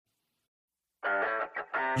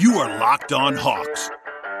You are Locked On Hawks,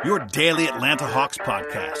 your daily Atlanta Hawks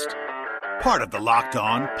podcast. Part of the Locked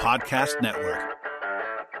On Podcast Network.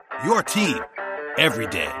 Your team every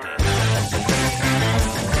day.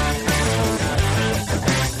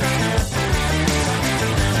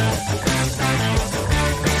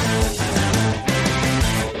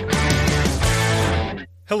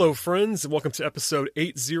 Hello, friends, and welcome to episode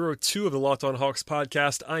 802 of the Locked On Hawks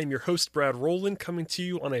podcast. I am your host, Brad Rowland, coming to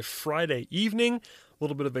you on a Friday evening. A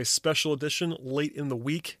little bit of a special edition, late in the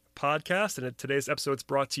week podcast. And today's episode is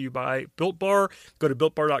brought to you by Built Bar. Go to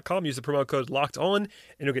BuiltBar.com, use the promo code LOCKEDON, and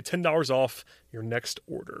you'll get $10 off your next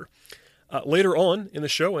order. Later on in the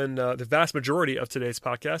show, and the vast majority of today's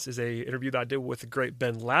podcast, is a interview that I did with the great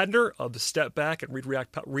Ben Ladner of the Step Back and Read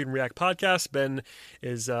and React podcast. Ben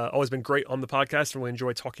is always been great on the podcast, and really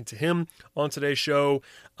enjoy talking to him on today's show.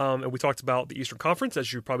 And we talked about the Eastern Conference,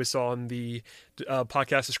 as you probably saw in the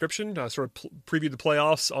podcast description. Sort of previewed the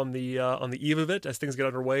playoffs on the eve of it as things get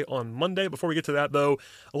underway on Monday. Before we get to that, though,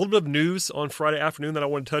 a little bit of news on Friday afternoon that I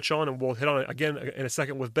want to touch on, and we'll hit on it again in a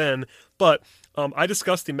second with Ben. But I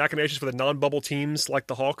discussed the machinations for the non-bubble teams like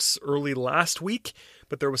the Hawks early last week,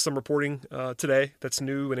 but there was some reporting today that's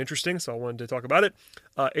new and interesting, so I wanted to talk about it.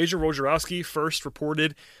 Adrian Wojnarowski first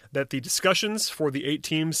reported that the discussions for the 8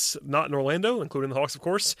 teams not in Orlando, including the Hawks, of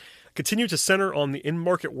course, continue to center on the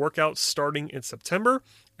in-market workouts starting in September.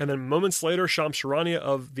 And then moments later, Shams Charania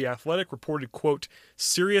of The Athletic reported, quote,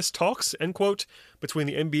 serious talks, end quote, between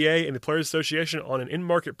the NBA and the Players Association on an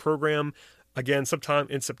in-market program again sometime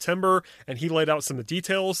in September, and he laid out some of the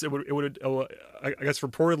details. It would I guess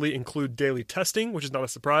reportedly include daily testing, which is not a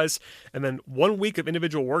surprise, and then 1 week of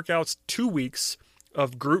individual workouts, 2 weeks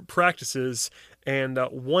of group practices, and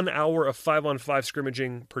 1 hour of 5-on-5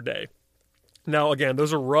 scrimmaging per day. Now, again,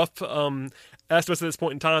 those are rough estimates at this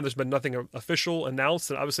point in time. There's been nothing official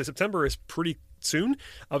announced, and obviously September is pretty soon.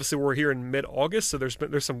 Obviously, we're here in mid-August, so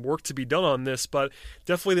there's some work to be done on this, but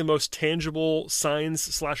definitely the most tangible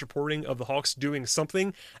signs / reporting of the Hawks doing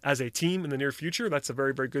something as a team in the near future. That's a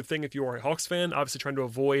very, very good thing if you are a Hawks fan. Obviously, trying to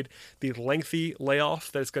avoid the lengthy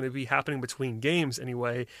layoff that is going to be happening between games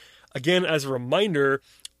anyway. Again, as a reminder,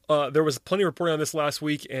 there was plenty of reporting on this last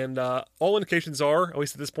week, and all indications are, at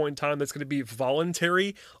least at this point in time, that's going to be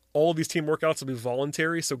voluntary. All of these team workouts will be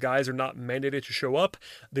voluntary, so guys are not mandated to show up.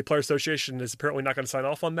 The Players Association is apparently not going to sign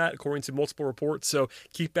off on that, according to multiple reports. So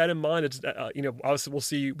keep that in mind. It's, obviously we'll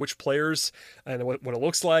see which players and what it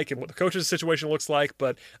looks like and what the coach's situation looks like,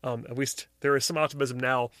 but at least there is some optimism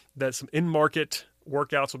now that some in-market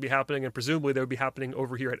workouts will be happening, and presumably they would be happening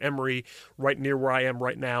over here at Emory, right near where I am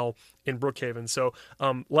right now in Brookhaven. So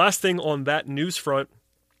last thing on that news front,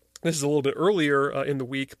 this is a little bit earlier in the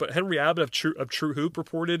week, but Henry Abbott of True Hoop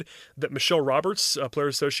reported that Michelle Roberts,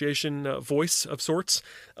 Players Association voice of sorts,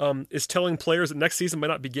 is telling players that next season might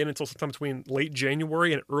not begin until sometime between late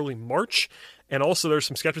January and early March. And also there's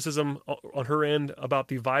some skepticism on her end about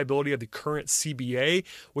the viability of the current CBA,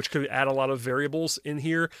 which could add a lot of variables in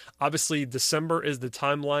here. Obviously, December is the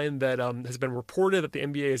timeline that has been reported that the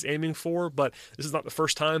NBA is aiming for, but this is not the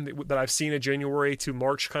first time that I've seen a January to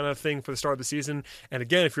March kind of thing for the start of the season. And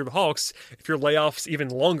again, if you're the Hawks, if your layoff's even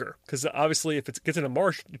longer, because obviously if it gets into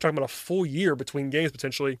March, you're talking about a full year between games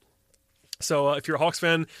potentially. So if you're a Hawks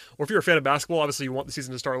fan, or if you're a fan of basketball, obviously you want the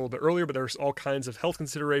season to start a little bit earlier, but there's all kinds of health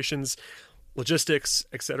considerations, logistics,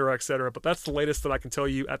 etc., etc. But that's the latest that I can tell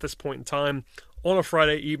you at this point in time on a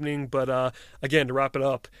Friday evening. But again, to wrap it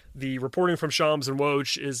up, the reporting from Shams and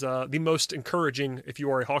Woj is the most encouraging if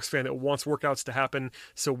you are a Hawks fan that wants workouts to happen.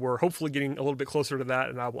 So we're hopefully getting a little bit closer to that,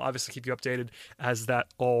 and I will obviously keep you updated as that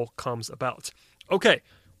all comes about. Okay,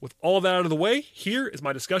 with all that out of the way, here is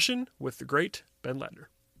my discussion with the great Ben Ladner.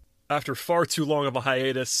 After far too long of a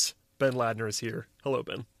hiatus, Ben Ladner is here. Hello,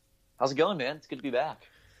 Ben. How's it going, man? It's good to be back.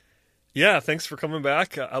 Yeah, thanks for coming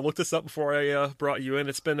back. I looked this up before I brought you in.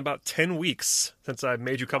 It's been about 10 weeks since I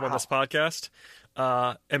made you come on this podcast.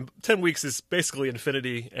 And 10 weeks is basically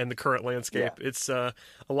infinity in the current landscape. Yeah. It's a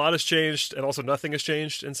lot has changed, and also nothing has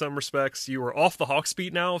changed in some respects. You are off the Hawks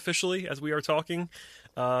beat now officially as we are talking,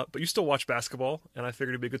 but you still watch basketball, and I figured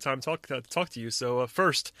it'd be a good time to talk to you. So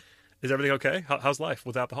first, is everything okay? How's life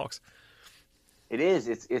without the Hawks? It is.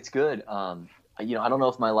 It's good. I don't know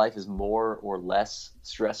if my life is more or less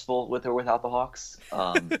stressful with or without the Hawks.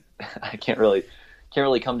 I can't really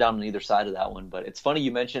come down on either side of that one. But it's funny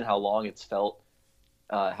you mentioned how long it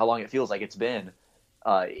feels like it's been.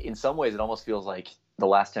 In some ways, it almost feels like the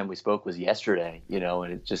last time we spoke was yesterday.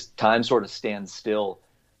 And it just time sort of stands still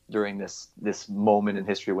during this moment in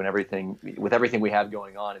history with everything we have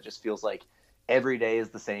going on. It just feels like every day is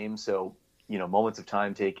the same. So moments of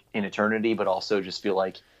time take an eternity, but also just feel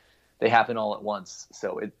like they happen all at once.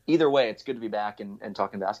 So either way, it's good to be back and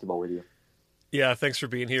talking basketball with you. Yeah, thanks for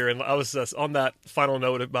being here. And I was on that final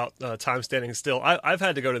note about time standing still. I've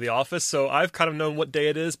had to go to the office, so I've kind of known what day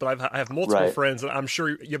it is. But I have multiple friends, and I'm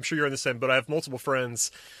sure you're in the same. But I have multiple friends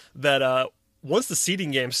that once the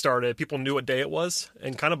seeding game started, people knew what day it was,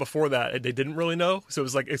 and kind of before that, they didn't really know. So it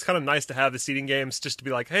was like it's kind of nice to have the seeding games just to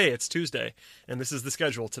be like, hey, it's Tuesday, and this is the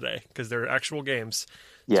schedule today because they're actual games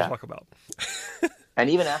to talk about. And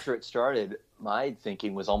even after it started, my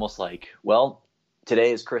thinking was almost like, well,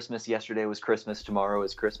 today is Christmas, yesterday was Christmas, tomorrow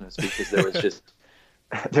is Christmas, because there was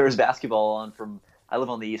there was basketball on I live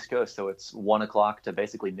on the East Coast, so it's 1 o'clock to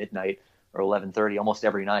basically midnight or 11:30 almost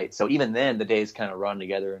every night. So even then the days kind of run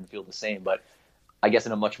together and feel the same, but I guess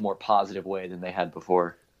in a much more positive way than they had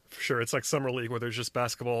before. For sure. It's like summer league where there's just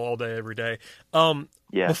basketball all day, every day.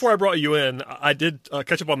 Yes. Before I brought you in, I did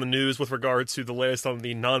catch up on the news with regard to the latest on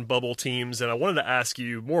the non-bubble teams, and I wanted to ask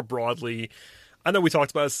you more broadly. I know we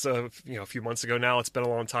talked about this a few months ago now. It's been a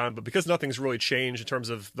long time, but because nothing's really changed in terms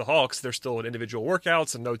of the Hawks, they're still in individual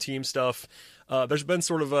workouts and no team stuff. There's been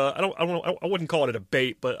sort of I wouldn't call it a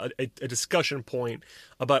debate, but a discussion point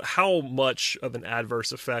about how much of an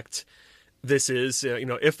adverse effect this is.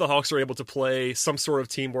 If the Hawks are able to play some sort of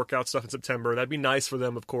team workout stuff in September, that'd be nice for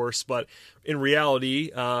them, of course. But in reality,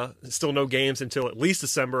 still no games until at least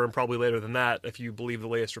December, and probably later than that, if you believe the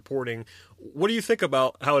latest reporting. What do you think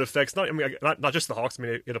about how it affects not just the Hawks? I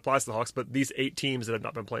mean, it applies to the Hawks, but these 8 teams that have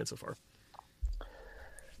not been playing so far.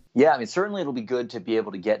 Yeah, I mean, certainly it'll be good to be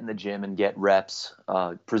able to get in the gym and get reps,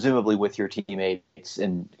 presumably with your teammates,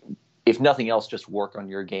 and if nothing else, just work on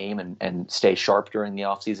your game and stay sharp during the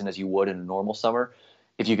off season as you would in a normal summer.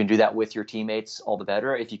 If you can do that with your teammates, all the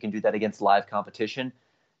better. If you can do that against live competition,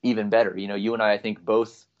 even better. You and I think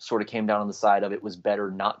both sort of came down on the side of it was better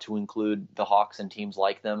not to include the Hawks and teams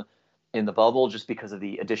like them in the bubble, just because of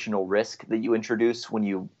the additional risk that you introduce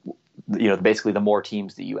when basically the more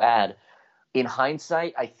teams that you add. In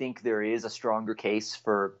hindsight, I think there is a stronger case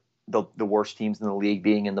for the worst teams in the league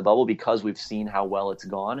being in the bubble, because we've seen how well it's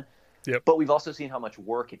gone. Yep. But we've also seen how much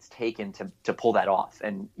work it's taken to pull that off.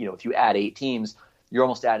 And, if you add 8 teams, you're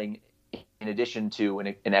almost adding, in addition to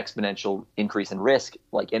an exponential increase in risk,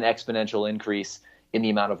 like an exponential increase in the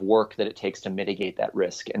amount of work that it takes to mitigate that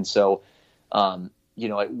risk. And so,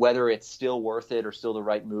 whether it's still worth it or still the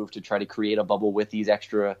right move to try to create a bubble with these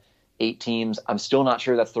extra 8 teams, I'm still not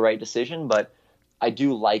sure that's the right decision. But I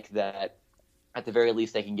do like that at the very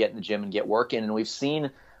least they can get in the gym and get work in. And we've seen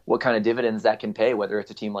what kind of dividends that can pay, whether it's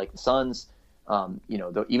a team like the Suns,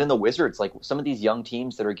 even the Wizards, like some of these young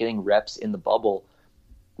teams that are getting reps in the bubble,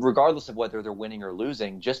 regardless of whether they're winning or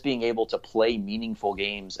losing, just being able to play meaningful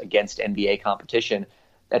games against NBA competition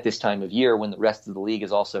at this time of year when the rest of the league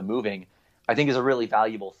is also moving, I think is a really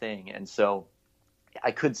valuable thing. And so I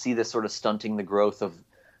could see this sort of stunting the growth of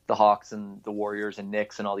the Hawks and the Warriors and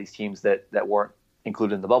Knicks and all these teams that weren't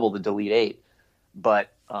included in the bubble, the Delete 8.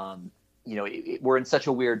 But, we're in such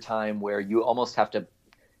a weird time where you almost have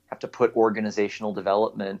to put organizational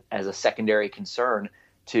development as a secondary concern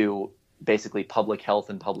to basically public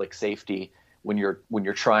health and public safety when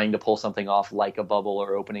you're trying to pull something off like a bubble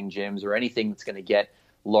or opening gyms or anything that's going to get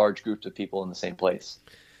large groups of people in the same place.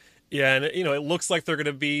 Yeah, and it looks like they're going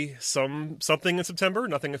to be something in September.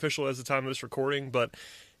 Nothing official as the time of this recording, but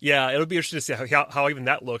yeah, it'll be interesting to see how even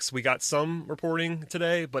that looks. We got some reporting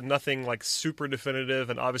today, but nothing like super definitive.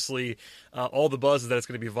 And obviously, all the buzz is that it's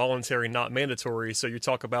going to be voluntary, not mandatory. So you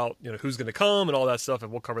talk about who's going to come and all that stuff, and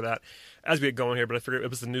we'll cover that as we get going here. But I figured it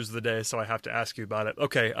was the news of the day, so I have to ask you about it.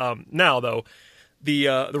 Okay, now though.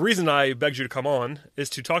 The reason I begged you to come on is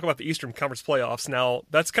to talk about the Eastern Conference playoffs. Now,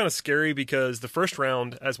 that's kind of scary because the first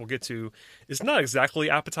round, as we'll get to, is not exactly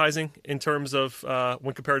appetizing in terms of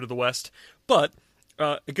when compared to the West. But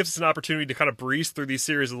it gives us an opportunity to kind of breeze through these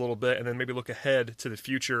series a little bit and then maybe look ahead to the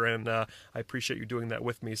future. And I appreciate you doing that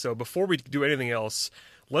with me. So before we do anything else,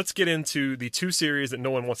 let's get into the 2 series that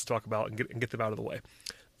no one wants to talk about and get them out of the way.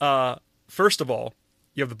 First of all,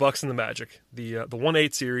 you have the Bucks and the Magic, the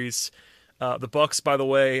 1-8 series. The Bucks, by the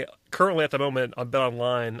way, currently at the moment on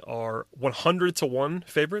BetOnline are 100-1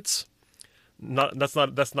 favorites. That's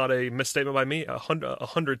not a misstatement by me.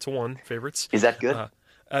 100-1 favorites. Is that good?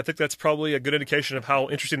 I think that's probably a good indication of how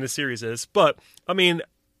interesting this series is. But I mean,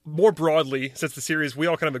 more broadly, since the series, we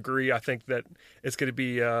all kind of agree. I think that it's going to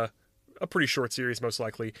be a pretty short series, most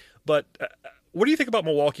likely. But what do you think about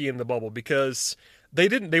Milwaukee in the bubble? Because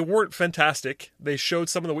they weren't fantastic. They showed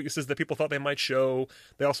some of the weaknesses that people thought they might show.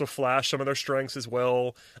 They also flashed some of their strengths as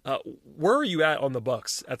well. Where are you at on the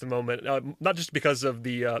Bucks at the moment? Not just because of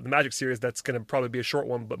the Magic series, that's going to probably be a short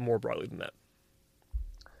one, but more broadly than that.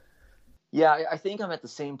 Yeah, I think I'm at the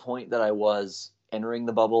same point that I was entering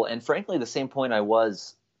the bubble, and frankly, the same point I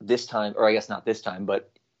was this time, or I guess not this time, but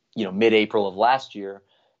mid-April of last year.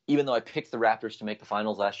 Even though I picked the Raptors to make the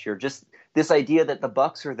finals last year, just this idea that the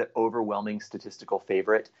Bucks are the overwhelming statistical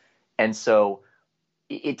favorite, and so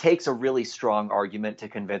it takes a really strong argument to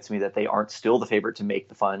convince me that they aren't still the favorite to make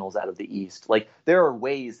the finals out of the East. Like, there are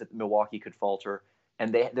ways that Milwaukee could falter,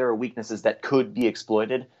 and there are weaknesses that could be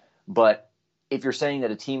exploited. But if you're saying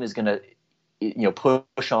that a team is going to,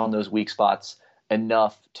 push on those weak spots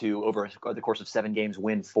enough to, over the course of 7 games,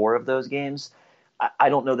 win 4 of those games, I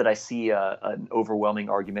don't know that I see an overwhelming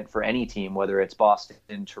argument for any team, whether it's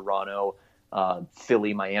Boston, Toronto,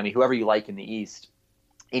 Philly, Miami, whoever you like in the East.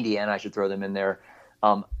 Indiana, I should throw them in there.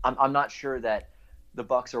 I'm not sure that the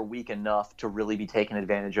Bucks are weak enough to really be taken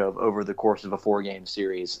advantage of over the course of a 4-game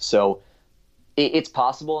series. So it's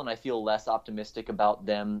possible, and I feel less optimistic about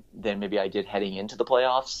them than maybe I did heading into the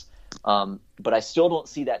playoffs. But I still don't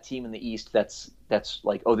see that team in the East that's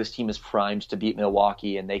like, oh, this team is primed to beat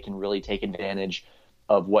Milwaukee and they can really take advantage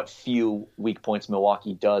of what few weak points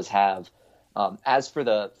Milwaukee does have. As for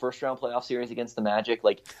the first round playoff series against the Magic,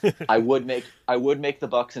 like I would make the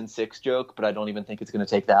Bucks in 6 joke, but I don't even think it's going to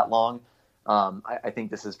take that long. I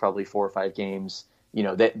think this is probably 4 or 5 games.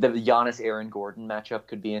 The Giannis Aaron Gordon matchup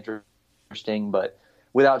could be interesting, but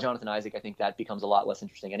without Jonathan Isaac, I think that becomes a lot less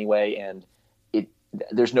interesting anyway. And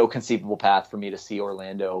there's no conceivable path for me to see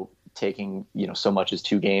Orlando taking, so much as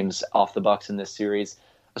 2 games off the Bucks in this series,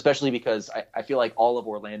 especially because I feel like all of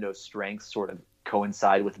Orlando's strengths sort of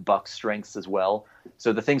coincide with Bucks strengths as well.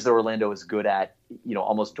 So the things that Orlando is good at,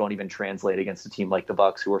 almost don't even translate against a team like the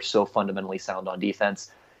Bucks, who are so fundamentally sound on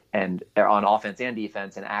defense and on offense and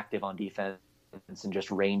defense, and active on defense, and just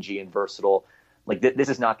rangy and versatile. Like this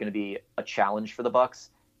is not going to be a challenge for the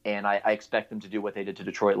Bucks. And I expect them to do what they did to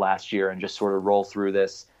Detroit last year and just sort of roll through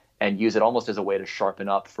this and use it almost as a way to sharpen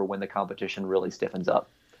up for when the competition really stiffens up.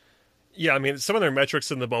 Yeah, I mean, some of their metrics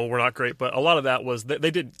in the bubble were not great, but a lot of that was they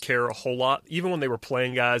didn't care a whole lot. Even when they were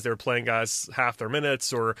playing guys half their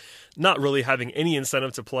minutes or not really having any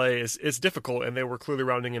incentive to play. It's difficult, and they were clearly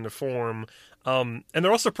rounding into form. And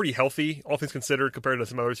they're also pretty healthy, all things considered, compared to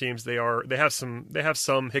some other teams. They have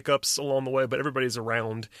some hiccups along the way, but everybody's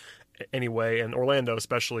around anyway, and Orlando,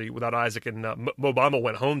 especially without Isaac, and Mo Bamba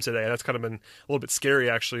went home today. That's kind of been a little bit scary,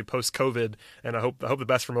 actually, post-COVID, and I hope the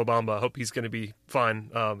best for Mo Bamba. I hope he's going to be fine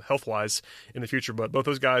health-wise in the future, but both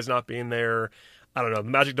those guys not being there, I don't know. The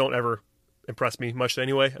Magic don't ever impress me much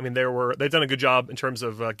anyway. I mean, they've done a good job in terms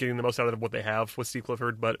of getting the most out of what they have with Steve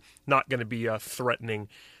Clifford, but not going to be threatening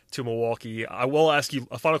to Milwaukee. I will ask you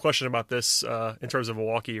a final question about this in terms of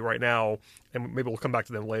Milwaukee right now, and maybe we'll come back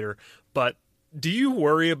to them later, but do you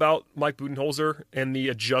worry about Mike Budenholzer and the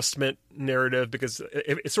adjustment narrative? Because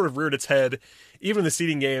it sort of reared its head, even in the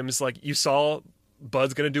seeding games. Like, you saw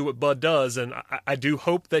Bud's going to do what Bud does, and I do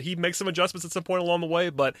hope that he makes some adjustments at some point along the way.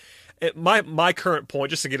 But my current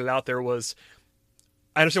point, just to get it out there, was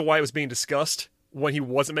I understand why it was being discussed when he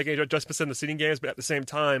wasn't making adjustments in the seeding games, but at the same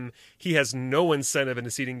time, he has no incentive in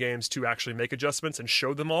the seeding games to actually make adjustments and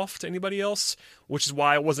show them off to anybody else, which is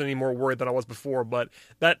why I wasn't any more worried than I was before. But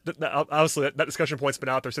that obviously that discussion point's been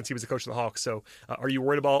out there since he was the coach of the Hawks. So are you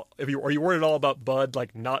worried at all about Bud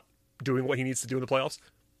like not doing what he needs to do in the playoffs?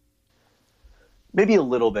 Maybe a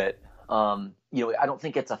little bit. I don't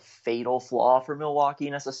think it's a fatal flaw for Milwaukee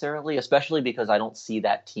necessarily, especially because I don't see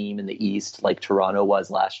that team in the East like Toronto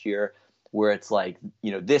was last year, where it's like,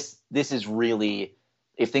 this is really,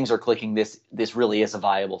 if things are clicking, this really is a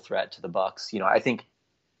viable threat to the Bucks. I think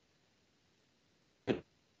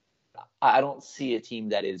I don't see a team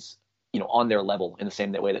that is, on their level in the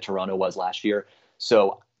same way that Toronto was last year.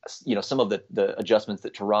 So, some of the adjustments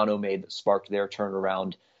that Toronto made that sparked their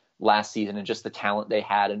turnaround last season, and just the talent they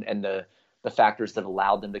had and the factors that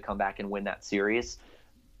allowed them to come back and win that series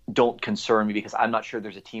don't concern me, because I'm not sure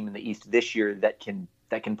there's a team in the East this year that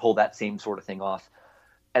can pull that same sort of thing off.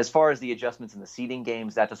 As far as the adjustments in the seeding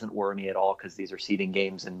games, that doesn't worry me at all, because these are seeding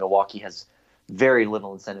games and Milwaukee has very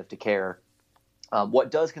little incentive to care.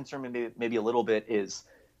 What does concern me maybe a little bit is,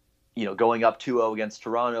 going up 2-0 against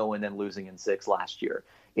Toronto and then losing in 6 last year.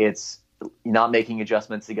 It's not making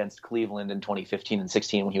adjustments against Cleveland in 2015 and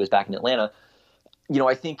 16 when he was back in Atlanta.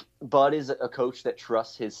 I think Bud is a coach that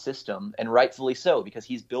trusts his system, and rightfully so, because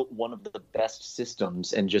he's built one of the best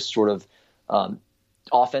systems and just sort of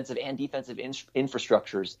offensive and defensive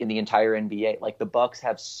infrastructures in the entire NBA. Like, the Bucks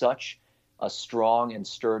have such a strong and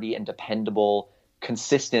sturdy and dependable,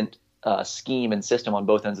 consistent scheme and system on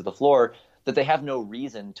both ends of the floor that they have no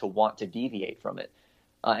reason to want to deviate from it.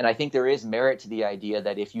 And I think there is merit to the idea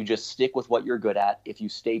that if you just stick with what you're good at, if you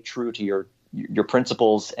stay true to your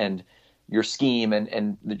principles and your scheme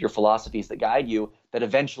and your philosophies that guide you, that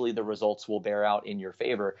eventually the results will bear out in your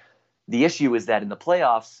favor. The issue is that in the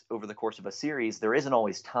playoffs, over the course of a series, there isn't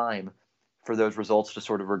always time for those results to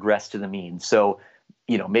sort of regress to the mean. So,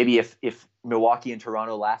 maybe if Milwaukee and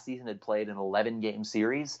Toronto last season had played an 11-game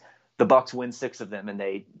series, the Bucks win 6 of them and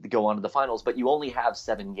they go on to the finals, but you only have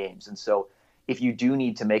 7 games. And so if you do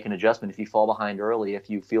need to make an adjustment, if you fall behind early, if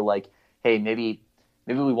you feel like, hey, maybe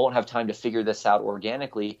we won't have time to figure this out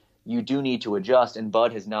organically, you do need to adjust. And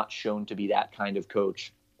Bud has not shown to be that kind of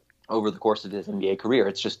coach over the course of his NBA career.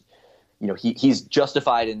 It's just, he's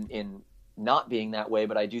justified in not being that way,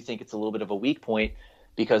 but I do think it's a little bit of a weak point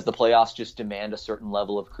because the playoffs just demand a certain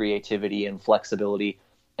level of creativity and flexibility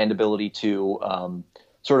and ability to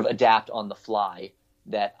sort of adapt on the fly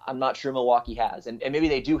that I'm not sure Milwaukee has. And maybe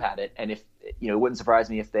they do have it. And if, it wouldn't surprise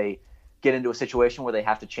me if they get into a situation where they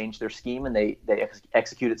have to change their scheme and they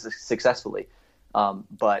execute it successfully.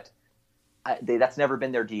 But that's never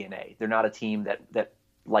been their DNA. They're not a team that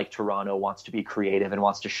like Toronto wants to be creative and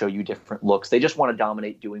wants to show you different looks. They just want to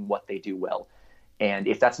dominate doing what they do well. And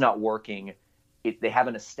if that's not working, they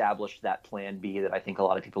haven't established that plan B that I think a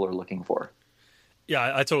lot of people are looking for.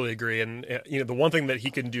 Yeah, I totally agree. And, the one thing that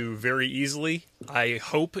he can do very easily, I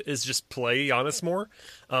hope, is just play Giannis more.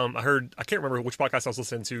 I can't remember which podcast I was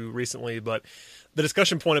listening to recently, but the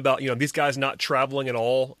discussion point about, these guys not traveling at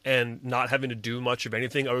all and not having to do much of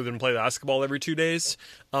anything other than play basketball every 2 days,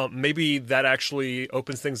 maybe that actually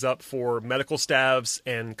opens things up for medical staffs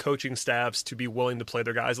and coaching staffs to be willing to play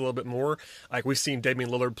their guys a little bit more. Like we've seen Damian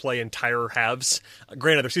Lillard play entire halves.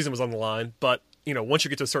 Granted, their season was on the line, but once you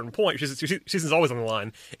get to a certain point, your season's always on the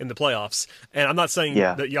line in the playoffs. And I'm not saying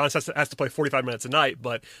that Giannis has to play 45 minutes a night,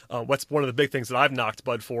 but what's one of the big things that I've knocked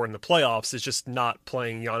Bud for in the playoffs is just not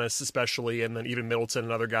playing Giannis especially, and then even Middleton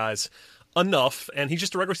and other guys enough. And he's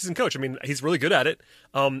just a regular season coach. I mean, he's really good at it.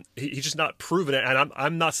 He's just not proven it. And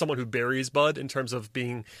I'm not someone who buries Bud in terms of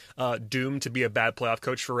being doomed to be a bad playoff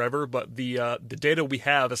coach forever, but the data we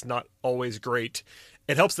have is not always great.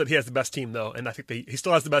 It helps that he has the best team, though, and I think he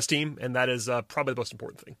still has the best team, and that is probably the most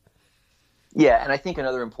important thing. Yeah, and I think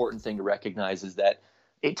another important thing to recognize is that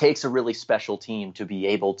it takes a really special team to be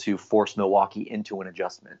able to force Milwaukee into an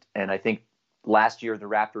adjustment. And I think last year the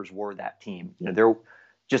Raptors were that team. They're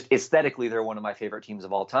just aesthetically, they're one of my favorite teams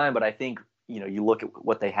of all time, but I think, you look at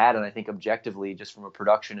what they had, and I think objectively, just from a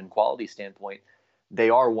production and quality standpoint, they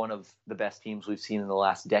are one of the best teams we've seen in the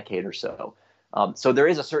last decade or so. So there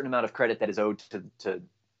is a certain amount of credit that is owed to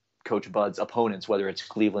Coach Bud's opponents, whether it's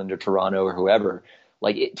Cleveland or Toronto or whoever.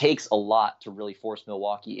 Like, it takes a lot to really force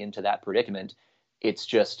Milwaukee into that predicament. It's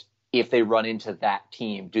just, if they run into that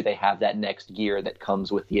team, do they have that next gear that comes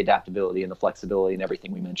with the adaptability and the flexibility and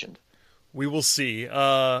everything we mentioned? We will see. We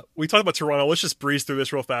talked about Toronto. Let's just breeze through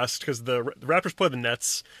this real fast because the Raptors play the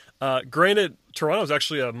Nets. Granted, Toronto is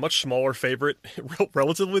actually a much smaller favorite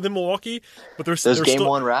relatively than Milwaukee, but they're game still,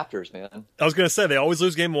 one Raptors, man. I was going to say they always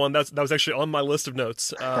lose game one. That was actually on my list of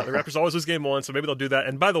notes. The Raptors always lose game one, so maybe they'll do that.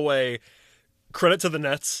 And by the way, credit to the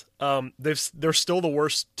Nets. They're still the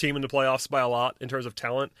worst team in the playoffs by a lot in terms of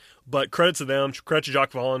talent, but credit to them. Credit to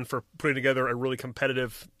Jacques Vaughn for putting together a really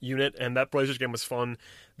competitive unit, and that Blazers game was fun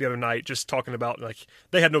the other night, just talking about, like,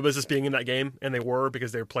 they had no business being in that game, and they were,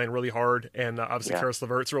 because they were playing really hard, and obviously Karis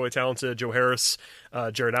LeVert's really talented, Joe Harris,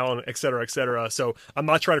 Jared Allen, et cetera, et cetera. So I'm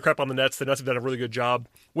not trying to crap on the Nets. The Nets have done a really good job.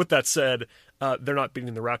 With that said, they're not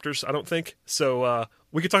beating the Raptors, I don't think. So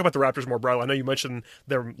we could talk about the Raptors more broadly. I know you mentioned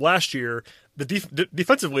them last year.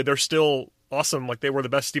 Defensively, they're still awesome. Like, they were the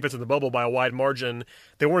best defense in the bubble by a wide margin.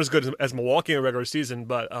 They weren't as good as Milwaukee in the regular season,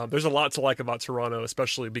 but there's a lot to like about Toronto,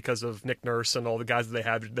 especially because of Nick Nurse and all the guys that they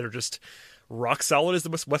have that are just rock solid, is the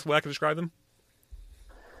best way I can describe them.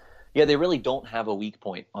 Yeah, they really don't have a weak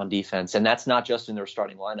point on defense, and that's not just in their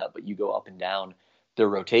starting lineup, but you go up and down their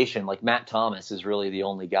rotation. Like, Matt Thomas is really the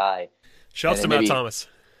only guy. Shouts to Matt Thomas.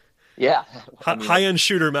 Yeah. High-end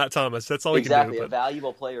shooter Matt Thomas. That's all he can do. Exactly, a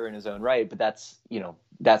valuable player in his own right, but that's,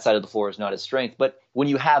 that side of the floor is not his strength. But when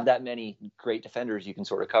you have that many great defenders, you can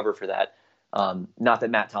sort of cover for that. Not that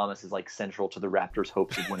Matt Thomas is, like, central to the Raptors'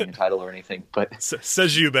 hopes of winning a title or anything. But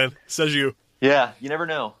says you, Ben. Says you. Yeah, you never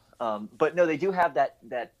know. But no, they do have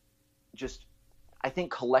that just, I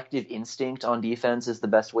think, collective instinct on defense is the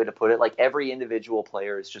best way to put it. Like, every individual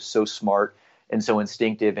player is just so smart and so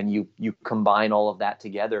instinctive, and you combine all of that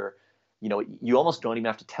together. You almost don't even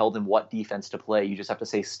have to tell them what defense to play. You just have to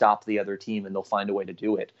say, stop the other team, and they'll find a way to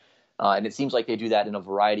do it. And it seems like they do that in a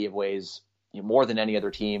variety of ways, more than any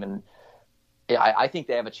other team. And I think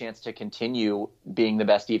they have a chance to continue being the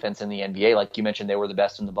best defense in the NBA. Like you mentioned, they were the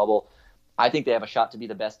best in the bubble. I think they have a shot to be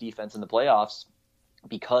the best defense in the playoffs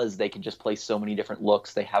because they can just play so many different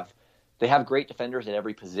looks. They have they have great defenders at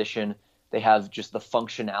every position. They have just the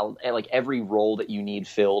functionality, like every role that you need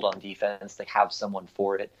filled on defense, they have someone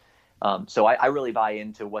for it. So I really buy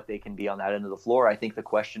into what they can be on that end of the floor. I think the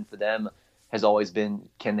question for them has always been,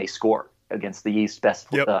 can they score against the East best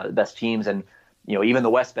teams, and even the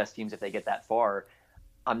West best teams if they get that far.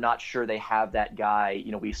 I'm not sure they have that guy.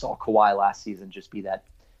 We saw Kawhi last season just be that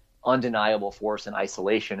undeniable force in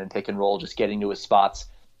isolation and pick and roll, just getting to his spots,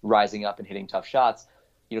 rising up and hitting tough shots.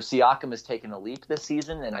 Siakam has taken a leap this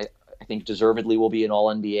season, and I think deservedly will be an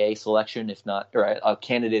All-NBA selection, if not, or a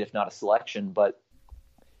candidate, if not a selection. But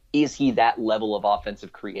is he that level of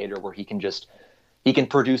offensive creator where he can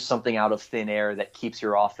produce something out of thin air that keeps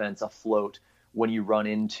your offense afloat when you run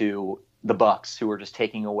into the Bucks, who are just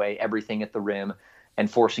taking away everything at the rim and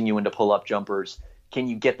forcing you into pull-up jumpers? Can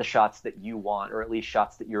you get the shots that you want, or at least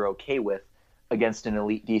shots that you're okay with, against an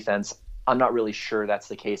elite defense? I'm not really sure that's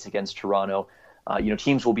the case against Toronto.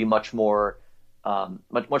 Teams will be much more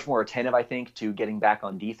attentive, I think, to getting back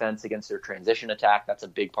on defense against their transition attack. That's a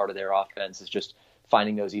big part of their offense, is just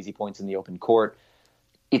finding those easy points in the open court.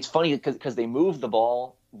 It's funny because they move the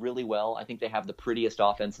ball really well. I think they have the prettiest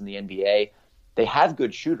offense in the NBA. They have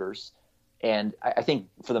good shooters, and I think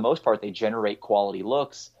for the most part they generate quality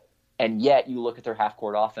looks. And yet you look at their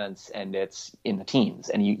half-court offense and it's in the teens,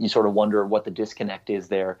 and you sort of wonder what the disconnect is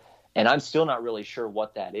there. And I'm still not really sure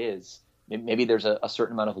what that is. Maybe there's a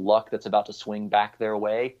certain amount of luck that's about to swing back their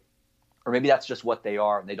way, or maybe that's just what they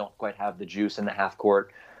are and they don't quite have the juice in the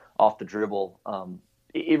half-court off the dribble.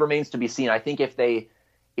 It remains to be seen. I think if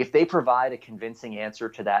they provide a convincing answer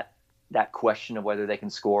to that question of whether they can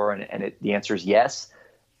score, and the answer is yes,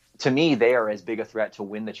 to me they are as big a threat to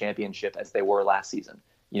win the championship as they were last season.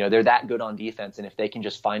 They're that good on defense, and if they can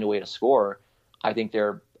just find a way to score, I think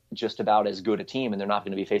they're just about as good a team, and they're not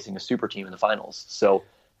going to be facing a super team in the finals. So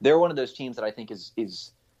they're one of those teams that I think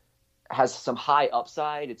has some high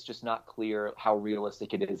upside. It's just not clear how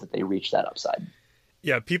realistic it is that they reach that upside.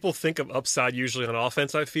 Yeah, people think of upside usually on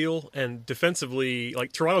offense, I feel, and defensively,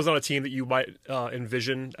 like Toronto's not a team that you might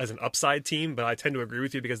envision as an upside team, but I tend to agree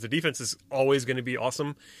with you because the defense is always going to be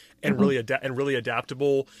awesome and really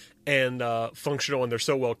adaptable and functional, and they're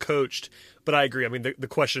so well coached. But I agree. I mean, the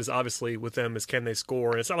question is obviously with them is, can they score?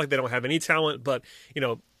 And it's not like they don't have any talent, but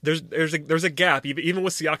there's a gap. Even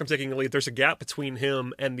with Siakam taking a lead, there's a gap between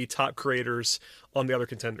him and the top creators on the other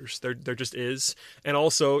contenders. There just is. And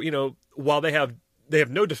also, while they have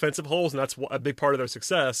no defensive holes, and that's a big part of their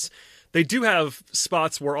success, they do have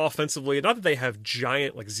spots where offensively, not that they have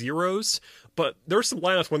giant like zeros, but there's some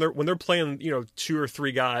lineups when they're playing, two or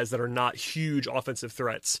three guys that are not huge offensive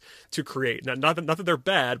threats to create. Not that they're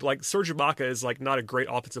bad, but like Serge Ibaka is like not a great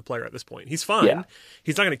offensive player at this point. He's fine. Yeah.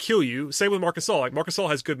 He's not going to kill you. Same with Marc Gasol. Like Marc Gasol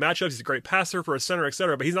has good matchups. He's a great passer for a center,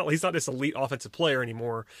 etc. But he's not this elite offensive player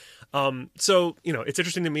anymore. So it's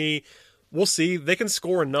interesting to me. We'll see. They can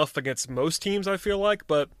score enough against most teams, I feel like,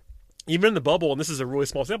 but even in the bubble, and this is a really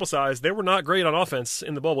small sample size, they were not great on offense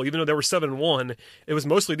in the bubble. Even though they were 7-1, it was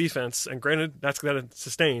mostly defense, and granted, that's going to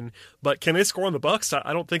sustain. But can they score on the Bucks?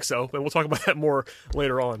 I don't think so, and we'll talk about that more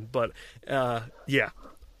later on. But yeah,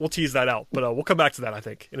 we'll tease that out. But we'll come back to that, I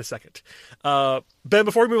think, in a second. Ben,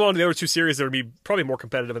 before we move on to the other two series that would be probably more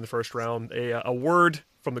competitive in the first round, a word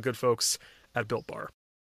from the good folks at Built Bar.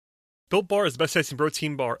 Built Bar is the best tasting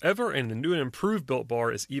protein bar ever, and the new and improved Built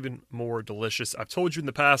Bar is even more delicious. I've told you in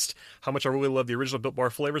the past how much I really love the original Built Bar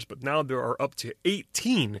flavors, but now there are up to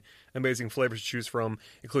 18 amazing flavors to choose from,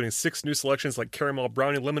 including 6 new selections like caramel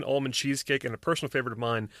brownie, lemon almond cheesecake, and a personal favorite of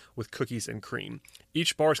mine with cookies and cream.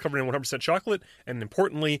 Each bar is covered in 100% chocolate, and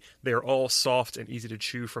importantly, they are all soft and easy to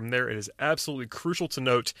chew. From there, it is absolutely crucial to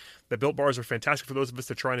note that Built Bars are fantastic for those of us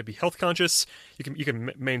that are trying to be health conscious. You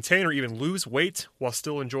can maintain or even lose weight while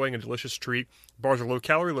still enjoying a delicious treat. Bars are low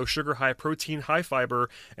calorie, low sugar, high protein, high fiber,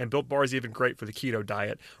 and Built Bar is even great for the keto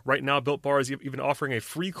diet. Right now, Built Bar is even offering a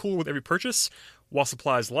free cooler with every purchase while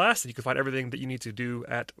supplies last, and you can find everything that you need to do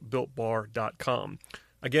at BuiltBar.com.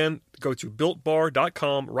 Again, go to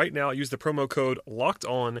BuiltBar.com right now. Use the promo code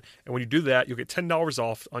LOCKEDON, and when you do that, you'll get $10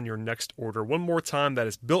 off on your next order. One more time, that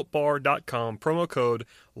is BuiltBar.com, promo code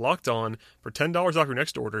LOCKEDON for $10 off your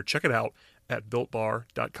next order. Check it out at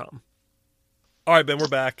BuiltBar.com. All right, Ben, we're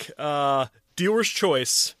back. Dealer's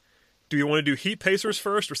choice. Do you want to do Heat Pacers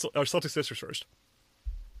first or Celtics Sixers first?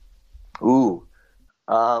 Ooh,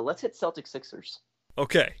 let's hit Celtics Sixers.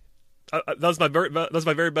 Okay. That's my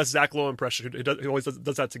very best Zach Lowe impression. He always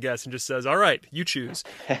does that to guests and just says, "All right, you choose."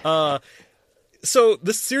 So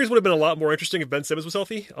this series would have been a lot more interesting if Ben Simmons was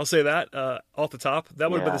healthy. I'll say that off the top. That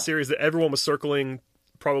would have been the series that everyone was circling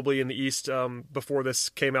probably in the East before this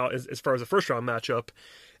came out as far as a first round matchup.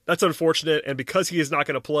 that's unfortunate. And because he is not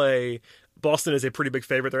going to play, Boston is a pretty big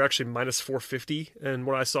favorite. They're actually minus 450. And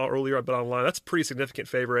what I saw earlier I bet online, that's a pretty significant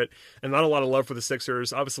favorite. And not a lot of love for the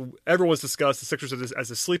Sixers. Obviously, everyone's discussed the Sixers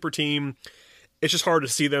as a sleeper team. It's just hard to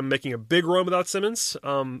see them making a big run without Simmons.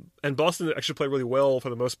 And Boston actually played really well for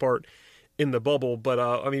the most part in the bubble. But,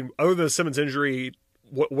 I mean, other than the Simmons injury,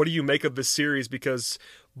 what do you make of this series? Because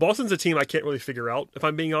Boston's a team I can't really figure out, if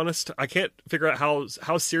I'm being honest. I can't figure out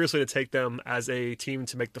how seriously to take them as a team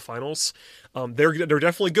to make the finals. They're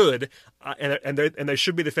definitely good, and they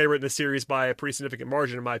should be the favorite in the series by a pretty significant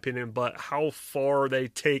margin, in my opinion. But how far they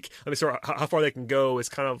how far they can go is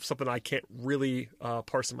kind of something I can't really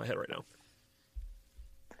parse in my head right now.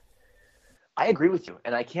 I agree with you,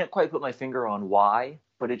 and I can't quite put my finger on why,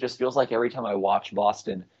 but it just feels like every time I watch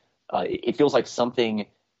Boston, it feels like something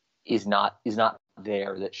is not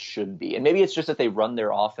there that should be. And maybe it's just that they run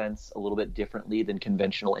their offense a little bit differently than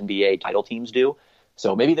conventional NBA title teams do.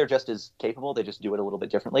 So maybe they're just as capable, they just do it a little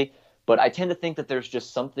bit differently. But I tend to think that there's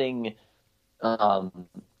just something a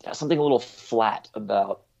little flat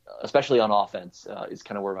about, especially on offense, is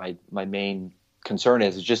kind of where my main concern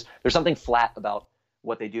is. It's just there's something flat about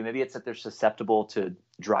what they do. Maybe it's that they're susceptible to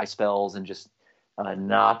dry spells and just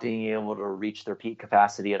not being able to reach their peak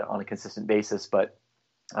capacity on a consistent basis. But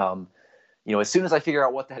as soon as I figure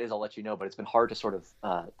out what that is, I'll let you know. But it's been hard to sort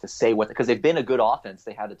of to say what, because they've been a good offense.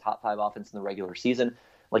 They had a top 5 offense in the regular season.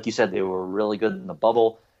 Like you said, they were really good in the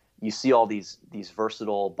bubble. You see all these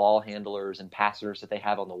versatile ball handlers and passers that they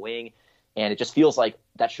have on the wing, and it just feels like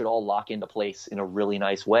that should all lock into place in a really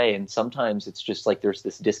nice way. And sometimes it's just like there's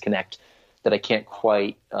this disconnect that I can't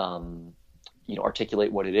quite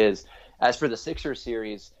articulate what it is. As for the Sixers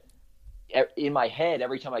series, in my head,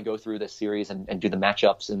 every time I go through this series and do the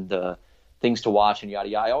matchups and the things to watch and yada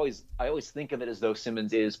yada, I always think of it as though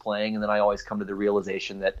Simmons is playing, and then I always come to the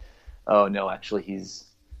realization that, oh no, actually he's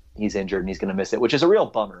injured and he's going to miss it, which is a real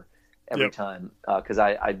bummer every time, because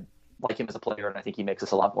I like him as a player and I think he makes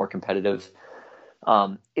us a lot more competitive.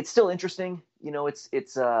 It's still interesting,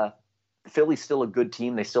 it's Philly's still a good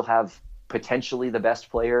team. They still have potentially the best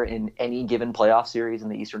player in any given playoff series in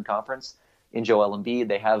the Eastern Conference in Joel Embiid.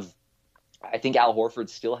 I think Al Horford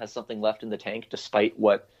still has something left in the tank, despite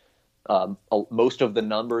what most of the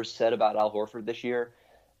numbers said about Al Horford this year.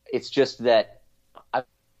 It's just that I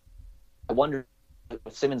wonder,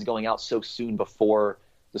 with Simmons going out so soon before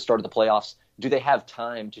the start of the playoffs, do they have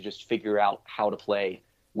time to just figure out how to play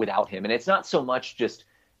without him? And it's not so much just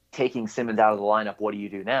taking Simmons out of the lineup. What do you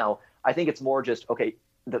do now? I think it's more just, okay,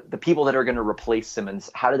 the people that are going to replace Simmons,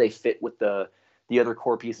 how do they fit with the other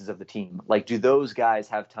core pieces of the team? Like, do those guys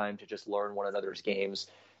have time to just learn one another's games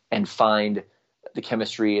and find the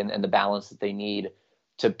chemistry and the balance that they need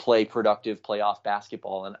to play productive playoff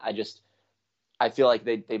basketball? And I feel like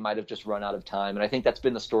they might have just run out of time. And I think that's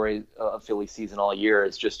been the story of Philly's season all year.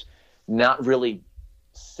 It's just not really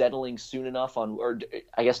settling soon enough on, or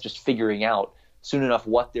I guess just figuring out soon enough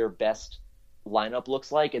what their best lineup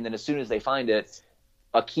looks like. And then as soon as they find it,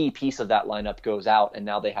 a key piece of that lineup goes out, and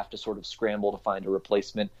now they have to sort of scramble to find a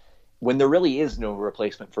replacement when there really is no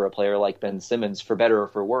replacement for a player like Ben Simmons, for better or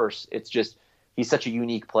for worse. It's just, he's such a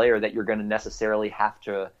unique player that you're going to necessarily have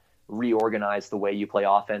to reorganize the way you play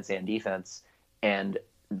offense and defense. And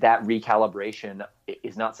that recalibration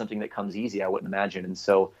is not something that comes easy, I wouldn't imagine. And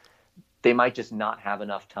so they might just not have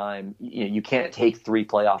enough time. You can't take 3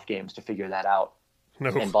 playoff games to figure that out. No.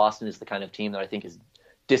 And Boston is the kind of team that I think is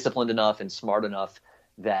disciplined enough and smart enough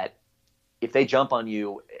that if they jump on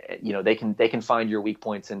you, they can find your weak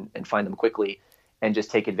points and find them quickly and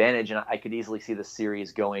just take advantage. And I could easily see the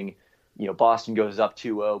series going, Boston goes up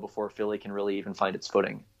 2-0 before Philly can really even find its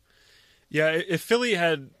footing. Yeah, if Philly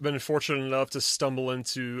had been fortunate enough to stumble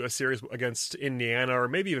into a series against Indiana or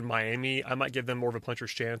maybe even Miami, I might give them more of a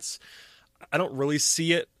puncher's chance. I don't really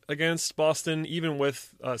see it against Boston, even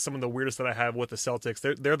with some of the weirdest that I have with the Celtics.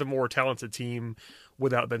 They're the more talented team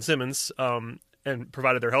without Ben Simmons. And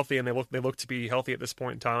provided they're healthy, and they look to be healthy at this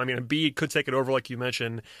point in time. I mean, Embiid could take it over, like you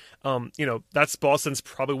mentioned. That's Boston's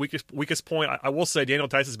probably weakest point. I will say Daniel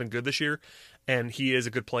Tice has been good this year, and he is a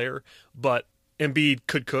good player. But Embiid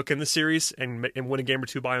could cook in the series and win a game or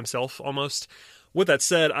two by himself almost. With that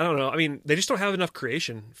said, I don't know. I mean, they just don't have enough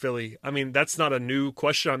creation, Philly. I mean, that's not a new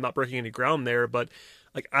question. I'm not breaking any ground there, but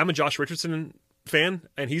like, I'm a Josh Richardson fan,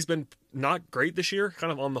 and he's been not great this year,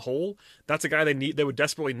 kind of on the whole. That's a guy they would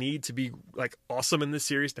desperately need to be like awesome in this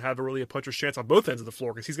series to have a puncher's chance on both ends of the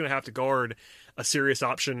floor, because he's going to have to guard a serious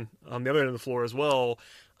option on the other end of the floor as well.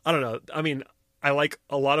 I don't know. I mean, I like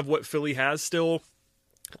a lot of what Philly has still.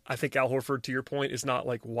 I think Al Horford, to your point, is not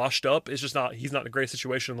like washed up. It's just not, he's not in a great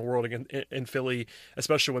situation in the world again in Philly,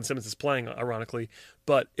 especially when Simmons is playing, ironically.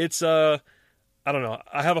 But it's, I don't know.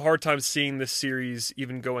 I have a hard time seeing this series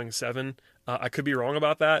even going 7. I could be wrong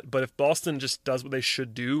about that, but if Boston just does what they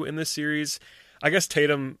should do in this series, I guess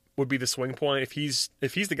Tatum would be the swing point. If he's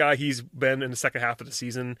the guy he's been in the second half of the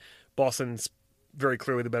season, Boston's very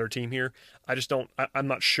clearly the better team here. I'm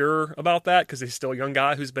not sure about that because he's still a young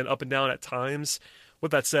guy who's been up and down at times.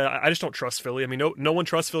 With that said, I just don't trust Philly. I mean, no one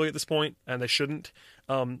trusts Philly at this point, and they shouldn't.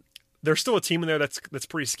 There's still a team in there that's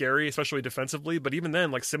pretty scary, especially defensively. But even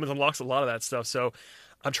then, like, Simmons unlocks a lot of that stuff. So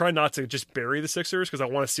I'm trying not to just bury the Sixers because I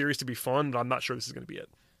want a series to be fun, but I'm not sure this is going to be it.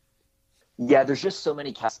 Yeah, there's just so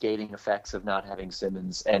many cascading effects of not having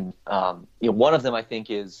Simmons, and one of them I think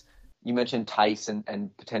is you mentioned Tice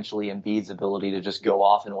and potentially Embiid's ability to just go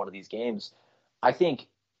off in one of these games. I think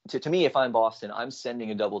to me, if I'm Boston, I'm sending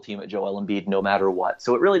a double team at Joel Embiid no matter what.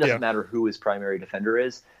 So it really doesn't matter who his primary defender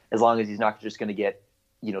is, as long as he's not just going to get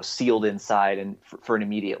sealed inside and for an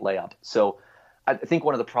immediate layup. So I think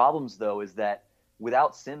one of the problems though is that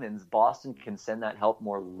without Simmons, Boston can send that help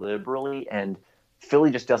more liberally, and Philly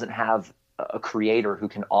just doesn't have a creator who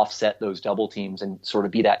can offset those double teams and sort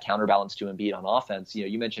of be that counterbalance to Embiid on offense.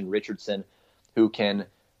 You mentioned Richardson,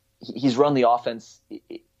 he's run the offense,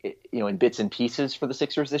 in bits and pieces for the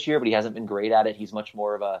Sixers this year, but he hasn't been great at it. He's much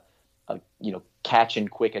more of a catch and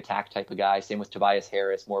quick attack type of guy. Same with Tobias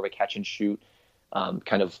Harris, more of a catch and shoot,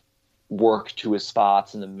 kind of work to his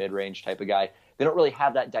spots in the mid range type of guy. They don't really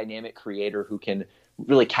have that dynamic creator who can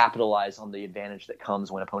really capitalize on the advantage that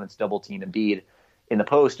comes when opponents double team Embiid in the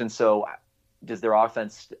post. And so does their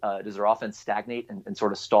offense stagnate and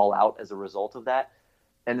sort of stall out as a result of that?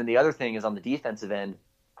 And then the other thing is on the defensive end,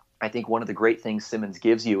 I think one of the great things Simmons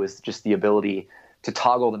gives you is just the ability to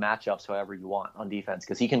toggle the matchups however you want on defense,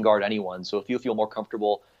 because he can guard anyone. So if you feel more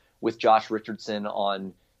comfortable with Josh Richardson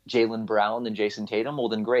on Jaylen Brown than Jason Tatum, well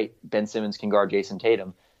then great. Ben Simmons can guard Jason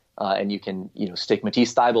Tatum, and you can stick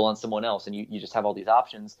Matisse Thybulle on someone else, and you just have all these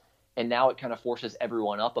options. And now it kind of forces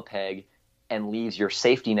everyone up a peg and leaves your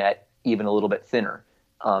safety net even a little bit thinner.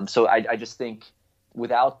 So I just think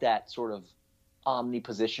without that sort of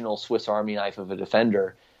omnipositional Swiss Army knife of a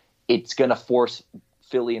defender, it's going to force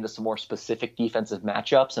Philly into some more specific defensive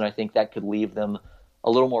matchups, and I think that could leave them a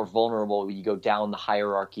little more vulnerable when you go down the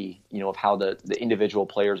hierarchy, of how the individual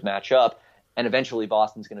players match up, and eventually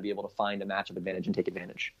Boston's going to be able to find a matchup advantage and take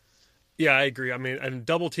advantage. Yeah, I agree. I mean, and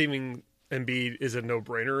double teaming Embiid is a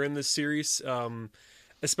no-brainer in this series,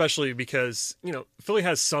 especially because, Philly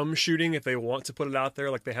has some shooting if they want to put it out there.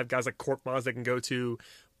 Like, they have guys like Korkmaz they can go to,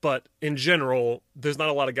 but in general, there's not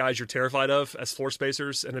a lot of guys you're terrified of as floor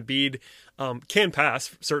spacers, and Embiid can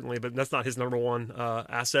pass, certainly, but that's not his number one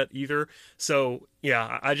asset either. So,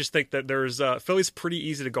 yeah, I just think that Philly's pretty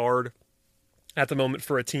easy to guard at the moment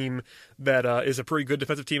for a team that is a pretty good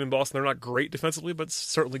defensive team in Boston. They're not great defensively, but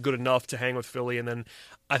certainly good enough to hang with Philly, and then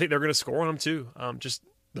I think they're going to score on them too. Just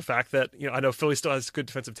the fact that, I know Philly still has good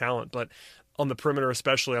defensive talent, but on the perimeter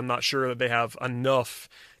especially, I'm not sure that they have enough.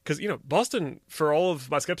 Because, Boston, for all of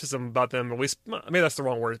my skepticism about them, at least, maybe that's the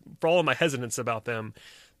wrong word, for all of my hesitance about them,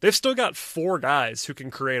 they've still got 4 guys who can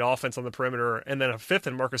create offense on the perimeter, and then a 5th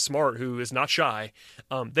in Marcus Smart, who is not shy.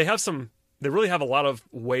 They really have a lot of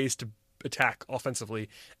ways to attack offensively,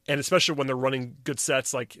 and especially when they're running good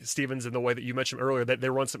sets like Stevens in the way that you mentioned earlier, that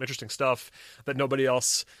they run some interesting stuff that nobody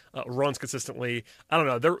else runs consistently. I don't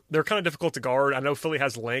know, they're kind of difficult to guard. I know Philly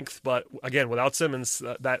has length, but again, without Simmons,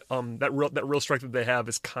 that real strength that they have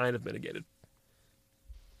is kind of mitigated.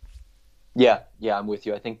 Yeah, I'm with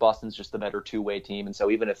you. I think Boston's just the better two-way team, and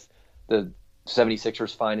so even if the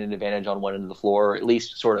 76ers find an advantage on one end of the floor, or at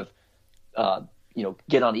least sort of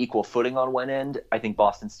get on equal footing on one end, I think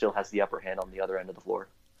Boston still has the upper hand on the other end of the floor.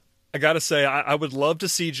 I got to say, I would love to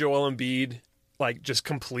see Joel Embiid just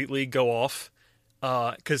completely go off,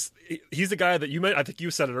 because he's the guy that I think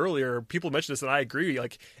you said it earlier. People mentioned this, and I agree.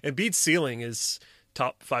 Like, Embiid's ceiling is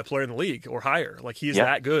top 5 player in the league or higher. Like, he is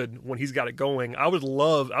that good when he's got it going. I would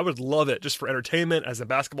love it just for entertainment as a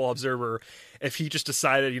basketball observer if he just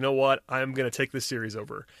decided, you know what, I'm going to take this series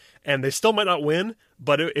over. And they still might not win,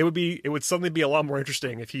 but it would suddenly be a lot more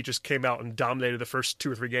interesting if he just came out and dominated the first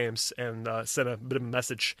 2 or 3 games and sent a bit of a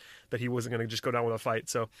message that he wasn't going to just go down with a fight.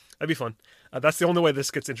 So that'd be fun. That's the only way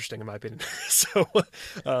this gets interesting, in my opinion. So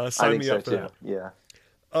sign me up for that. Yeah.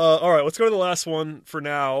 All right, let's go to the last one for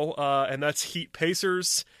now, and that's Heat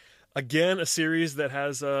Pacers. Again, a series that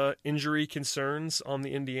has injury concerns on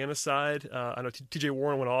the Indiana side. I know TJ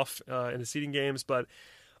Warren went off in the seeding games, but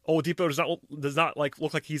Oladipo does not like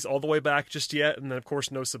look like he's all the way back just yet, and then of course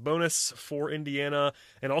no Sabonis for Indiana,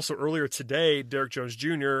 and also earlier today Derrick Jones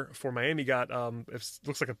Jr. for Miami got it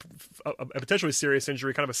looks like a potentially serious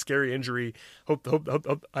injury, kind of a scary injury.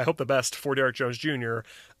 I hope the best for Derrick Jones Jr.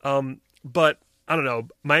 But I don't know.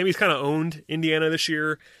 Miami's kind of owned Indiana this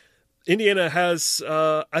year. Indiana has,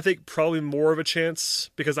 I think, probably more of a chance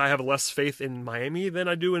because I have less faith in Miami than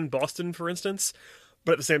I do in Boston, for instance.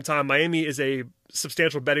 But at the same time, Miami is a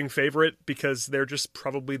substantial betting favorite because they're just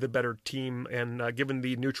probably the better team. And given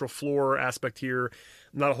the neutral floor aspect here,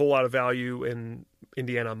 not a whole lot of value in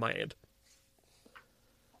Indiana on my end.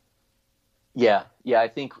 Yeah, I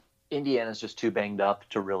think Indiana's just too banged up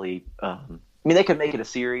to really. I mean, they could make it a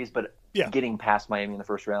series, but getting past Miami in the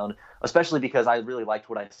first round, especially because I really liked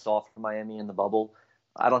what I saw from Miami in the bubble.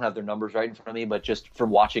 I don't have their numbers right in front of me, but just from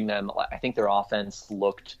watching them, I think their offense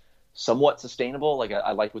looked somewhat sustainable. Like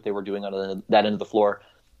I liked what they were doing on that end of the floor.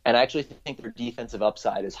 And I actually think their defensive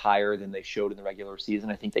upside is higher than they showed in the regular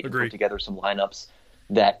season. I think they can put together some lineups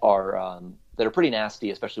that are pretty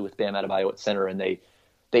nasty, especially with Bam Adebayo at center. And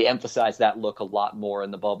they emphasize that look a lot more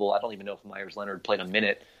in the bubble. I don't even know if Myers Leonard played a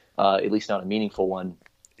minute, at least not a meaningful one.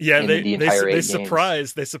 Yeah, they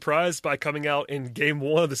surprised by coming out in game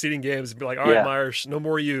one of the seeding games and be like, all right, Myers, no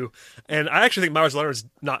more you. And I actually think Myers Leonard's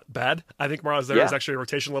not bad. I think Myers Leonard is actually a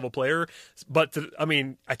rotation level player. But I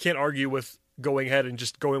can't argue with going ahead and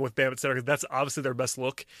just going with Bam at center because that's obviously their best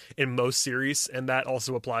look in most series, and that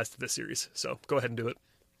also applies to this series. So go ahead and do it.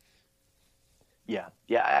 Yeah.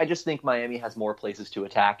 I just think Miami has more places to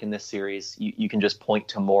attack in this series. You can just point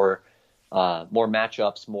to more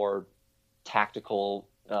matchups, more tactical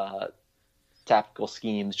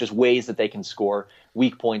schemes, just ways that they can score,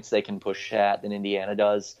 weak points they can push at than Indiana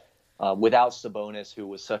does. Without Sabonis, who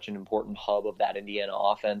was such an important hub of that Indiana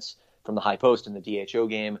offense from the high post in the DHO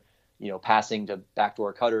game, passing to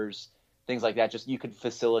backdoor cutters, things like that, just you could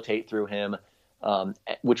facilitate through him,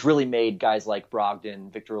 which really made guys like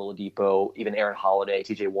Brogdon, Victor Oladipo, even Aaron Holiday,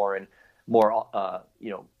 TJ Warren more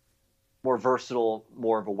versatile,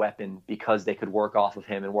 more of a weapon because they could work off of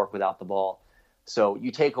him and work without the ball. So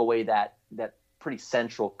you take away that pretty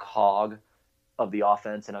central cog of the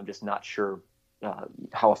offense, and I'm just not sure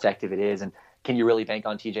how effective it is. And can you really bank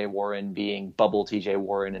on TJ Warren being bubble TJ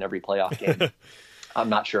Warren in every playoff game? I'm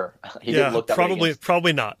not sure. He didn't look that way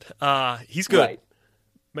probably not. He's good. Right.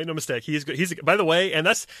 Make no mistake. He is good. By the way, and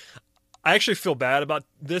I actually feel bad about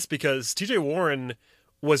this because TJ Warren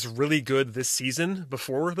was really good this season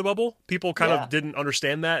before the bubble. People kind of didn't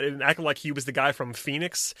understand that and acted like he was the guy from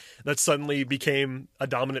Phoenix that suddenly became a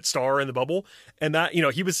dominant star in the bubble. And that,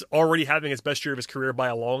 he was already having his best year of his career by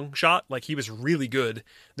a long shot. Like he was really good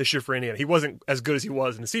this year for Indiana. He wasn't as good as he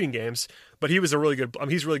was in the seeding games, but he was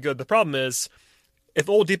he's really good. The problem is if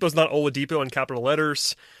Oladipo's not Oladipo in capital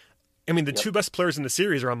letters, the two best players in the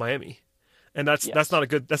series are on Miami. And that's not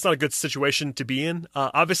a good situation to be in.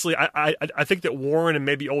 Obviously, I think that Warren and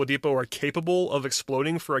maybe Oladipo are capable of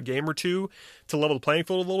exploding for a game or two to level the playing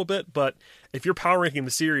field a little bit. But if you're power ranking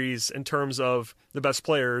the series in terms of the best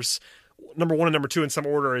players, number one and number two in some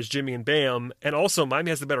order is Jimmy and Bam, and also Miami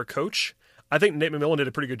has the better coach. I think Nate McMillan did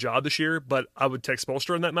a pretty good job this year, but I would take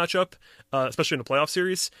Spoelstra in that matchup, especially in the playoff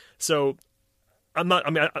series. So I'm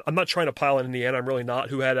not trying to pile in Indiana. I'm really not.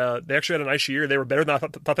 They actually had a nice year. They were better than I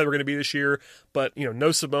thought they were going to be this year. But no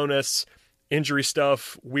Sabonis, injury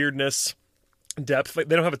stuff, weirdness, depth. They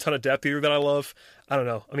don't have a ton of depth either that I love. I don't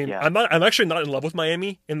know. I'm actually not in love with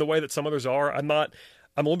Miami in the way that some others are. I'm a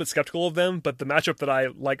little bit skeptical of them. But the matchup that I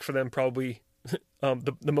like for them probably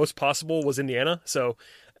the most possible was Indiana. So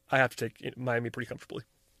I have to take Miami pretty comfortably.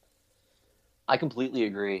 I completely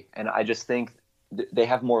agree, and I just think they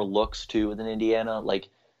have more looks too than Indiana. Like,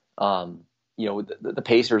 the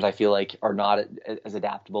Pacers, I feel like, are not as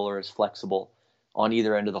adaptable or as flexible on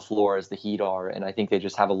either end of the floor as the Heat are. And I think they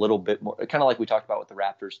just have a little bit more, kind of like we talked about with the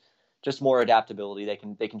Raptors, just more adaptability.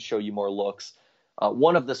 They can show you more looks.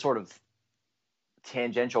 One of the sort of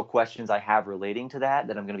tangential questions I have relating to that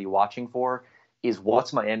I'm going to be watching for is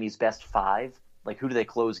what's Miami's best five? Like, who do they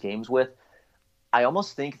close games with? I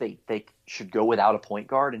almost think they should go without a point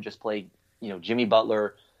guard and just play, Jimmy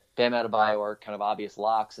Butler, Bam Adebayo are kind of obvious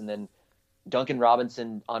locks, and then Duncan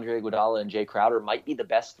Robinson, Andre Iguodala, and Jay Crowder might be the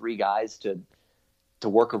best three guys to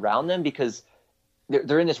work around them because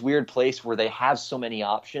they're in this weird place where they have so many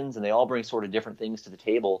options and they all bring sort of different things to the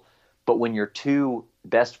table. But when your two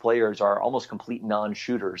best players are almost complete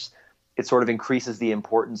non-shooters, it sort of increases the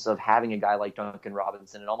importance of having a guy like Duncan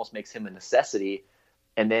Robinson. It almost makes him a necessity.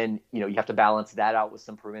 And then, you have to balance that out with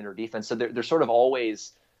some perimeter defense. So they're sort of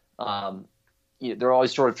always they're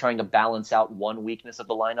always sort of trying to balance out one weakness of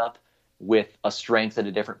the lineup with a strength at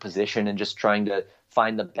a different position and just trying to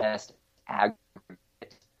find the best aggregate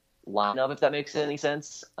lineup, if that makes any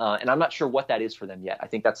sense. And I'm not sure what that is for them yet. I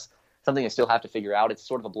think that's something I still have to figure out. It's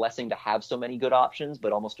sort of a blessing to have so many good options,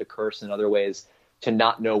 but almost a curse in other ways to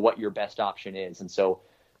not know what your best option is. And so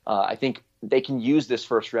I think they can use this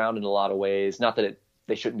first round in a lot of ways. Not that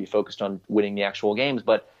they shouldn't be focused on winning the actual games,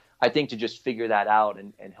 but I think to just figure that out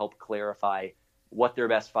and help clarify what their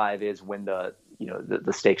best five is when the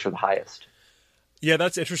stakes are the highest. Yeah,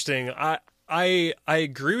 that's interesting. I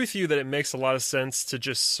agree with you that it makes a lot of sense to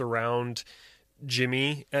just surround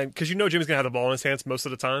Jimmy, and because Jimmy's gonna have the ball in his hands most of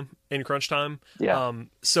the time in crunch time. Yeah.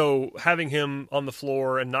 So having him on the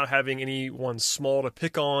floor and not having anyone small to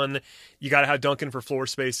pick on, you got to have Duncan for floor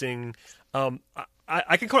spacing.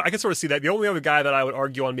 I can sort of see that. The only other guy that I would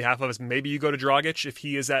argue on behalf of is maybe you go to Dragic if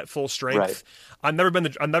he is at full strength. Right. I've never been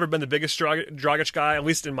the biggest Dragic guy, at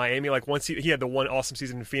least in Miami. Like once he had the one awesome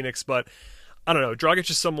season in Phoenix, but I don't know. Dragic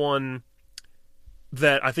is someone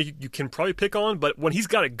that I think you can probably pick on, but when he's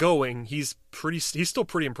got it going, he's still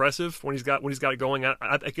pretty impressive when he's got it going.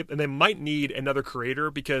 And they might need another creator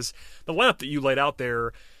because the lineup that you laid out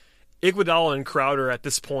there, Iguodala and Crowder at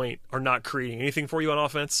this point are not creating anything for you on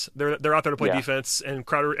offense. They're out there to play defense, and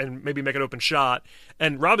Crowder and maybe make an open shot.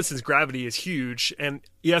 And Robinson's gravity is huge, and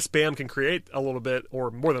yes, Bam can create a little bit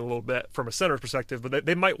or more than a little bit from a center's perspective, but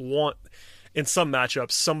they might want in some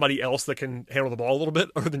matchups somebody else that can handle the ball a little bit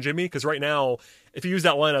other than Jimmy, because right now if you use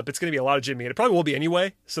that lineup it's going to be a lot of Jimmy, and it probably will be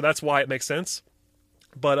anyway, so that's why it makes sense.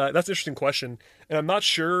 But that's an interesting question, and I'm not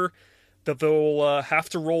sure that they'll have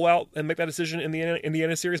to roll out and make that decision in the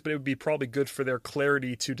end of series, but it would be probably good for their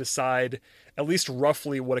clarity to decide at least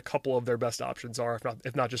roughly what a couple of their best options are,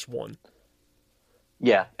 if not just one.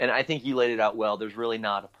 Yeah, and I think you laid it out well. There's really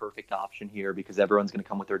not a perfect option here because everyone's going to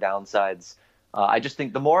come with their downsides. I just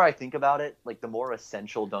think the more I think about it, like the more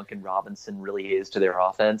essential Duncan Robinson really is to their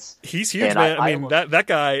offense. He's huge, and man. I mean, that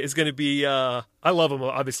guy is going to be. I love him,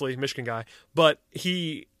 obviously, Michigan guy, but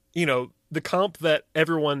he, the comp that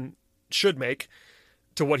everyone should make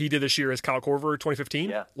to what he did this year is Kyle Korver 2015.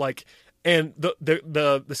 Yeah. And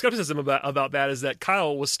the skepticism about that is that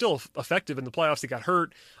Kyle was still effective in the playoffs. He got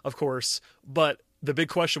hurt, of course, but the big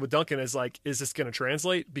question with Duncan is is this going to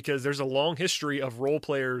translate? Because there's a long history of role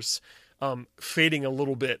players fading a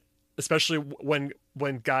little bit, especially when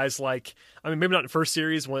guys maybe not in first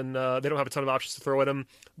series when they don't have a ton of options to throw at him,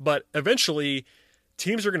 but eventually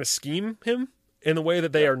teams are going to scheme him in the way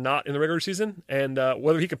that they are not in the regular season, and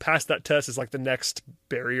whether he can pass that test is the next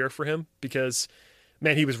barrier for him, because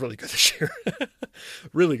man, he was really good this year.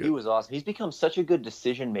 Really good. He was awesome. He's become such a good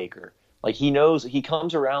decision maker. He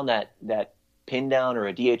comes around that pin down or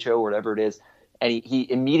a DHO or whatever it is, and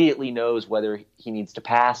he immediately knows whether he needs to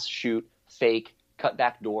pass, shoot, fake, cut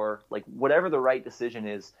back door, whatever the right decision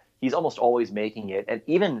is, he's almost always making it. And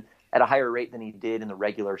even at a higher rate than he did in the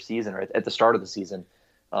regular season or at the start of the season.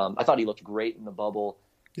 I thought he looked great in the bubble.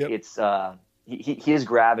 Yep. It's his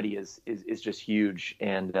gravity is just huge.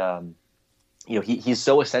 And, he's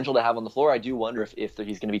so essential to have on the floor. I do wonder if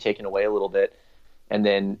he's going to be taken away a little bit. And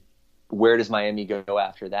then where does Miami go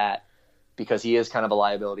after that? Because he is kind of a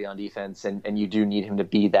liability on defense, and you do need him to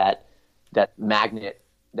be that magnet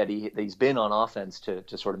that he's been on offense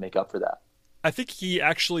to sort of make up for that. I think he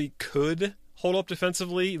actually could hold up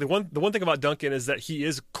defensively. The one thing about Duncan is that he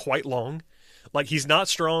is quite long. He's not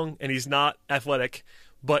strong and he's not athletic,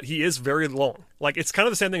 but he is very long. It's kind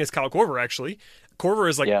of the same thing as Kyle Korver, actually. Korver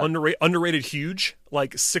is underrated huge,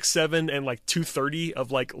 6'7" and 230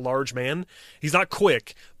 of large man. He's not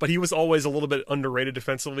quick, but he was always a little bit underrated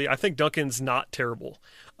defensively. I think Duncan's not terrible.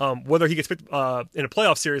 Whether he gets picked in a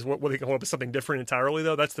playoff series, whether he can hold up is something different entirely,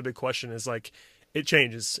 though. That's the big question. Is it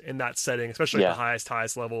changes in that setting, especially at the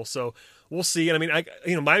highest level. So we'll see. And I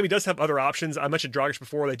mean, Miami does have other options. I mentioned Dragic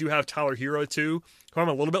before. They do have Tyler Hero too, who I'm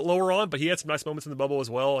a little bit lower on, but he had some nice moments in the bubble as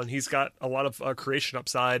well, and he's got a lot of creation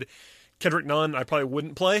upside. Kendrick Nunn, I probably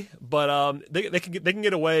wouldn't play, but they can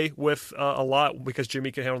get away with a lot because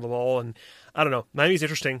Jimmy can handle the ball, and I don't know. Miami's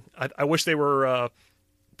interesting. I wish they were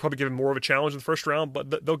probably given more of a challenge in the first round,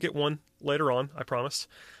 but they'll get one later on, I promise.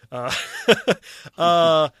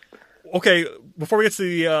 Okay, before we get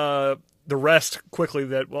to the rest quickly,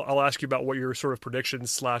 I'll ask you about what your sort of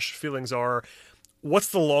predictions / feelings are. What's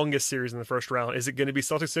the longest series in the first round? Is it going to be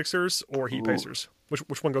Celtics Sixers or Heat Pacers?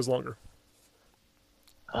 Which one goes longer?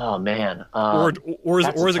 Oh man, or is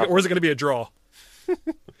it going to be a draw?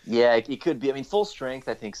 Yeah, it could be. I mean, full strength.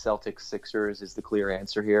 I think Celtics Sixers is the clear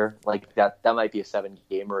answer here. That might be a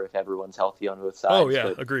 7-gamer if everyone's healthy on both sides. Oh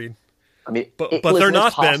yeah, agreed. I mean, but they're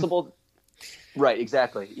not possible. Right,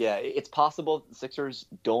 exactly. Yeah, it's possible the Sixers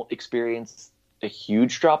don't experience a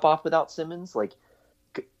huge drop off without Simmons. Like,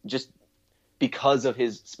 just because of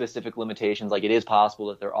his specific limitations, like it is possible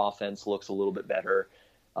that their offense looks a little bit better,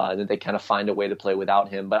 that they kind of find a way to play without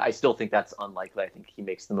him. But I still think that's unlikely. I think he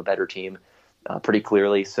makes them a better team pretty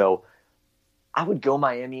clearly. So I would go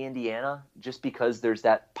Miami, Indiana, just because there's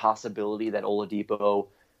that possibility that Oladipo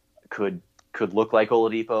could look like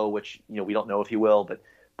Oladipo, which, we don't know if he will, but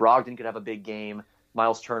Brogdon could have a big game.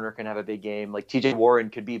 Miles Turner can have a big game. Like TJ Warren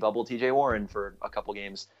could be bubble TJ Warren for a couple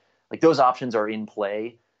games. Like those options are in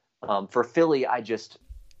play. For Philly, I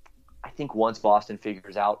think once Boston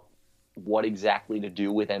figures out what exactly to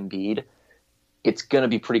do with Embiid, it's going to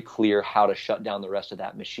be pretty clear how to shut down the rest of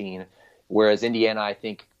that machine. Whereas Indiana, I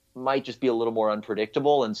think, might just be a little more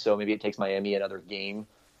unpredictable, and so maybe it takes Miami another game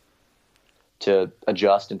to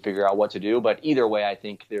adjust and figure out what to do. But either way, I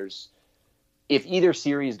think if either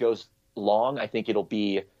series goes long, I think it'll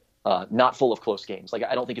be not full of close games. Like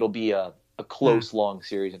I don't think it'll be a close, long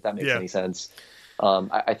series, if that makes any sense.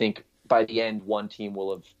 I think by the end, one team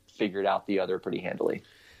will have figured out the other pretty handily.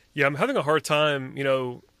 Yeah, I'm having a hard time.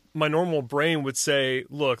 My normal brain would say,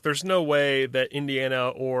 look, there's no way that Indiana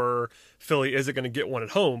or Philly isn't going to get one at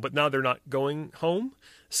home, but now they're not going home.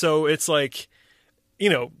 So it's like,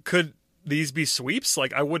 could these be sweeps?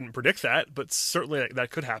 Like, I wouldn't predict that, but certainly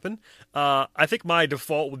that could happen. I think my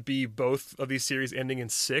default would be both of these series ending in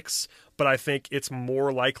 6, but I think it's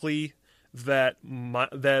more likely that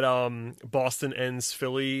Boston ends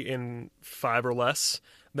Philly in 5 or less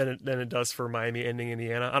than it does for Miami ending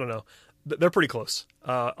Indiana. I don't know. They're pretty close.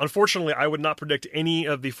 Unfortunately, I would not predict any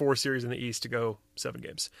of the 4 series in the East to go 7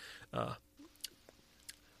 games. I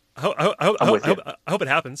hope it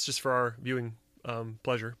happens just for our viewing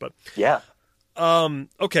pleasure. But yeah.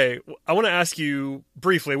 Okay, I want to ask you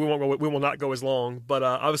briefly. We will not go as long, but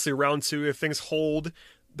obviously round 2, if things hold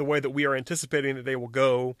the way that we are anticipating that they will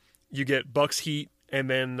go, you get Bucks Heat, and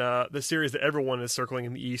then the series that everyone is circling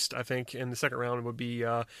in the East, I think, in the second round would be,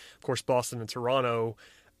 of course, Boston and Toronto.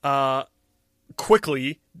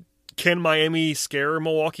 Quickly, can Miami scare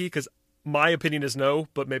Milwaukee? Because my opinion is no,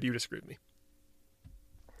 but maybe you disagree with me.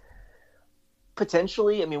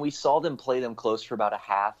 Potentially. I mean, we saw them play them close for about a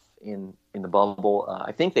half in the bubble.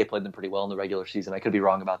 I think they played them pretty well in the regular season. I could be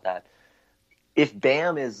wrong about that. If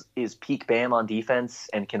Bam is peak Bam on defense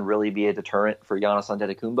and can really be a deterrent for Giannis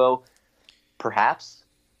Antetokounmpo, perhaps.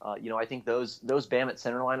 I think those Bam at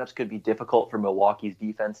center lineups could be difficult for Milwaukee's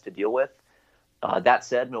defense to deal with. That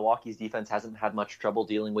said, Milwaukee's defense hasn't had much trouble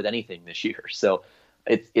dealing with anything this year. So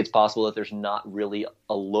it's possible that there's not really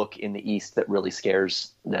a look in the East that really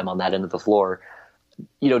scares them on that end of the floor.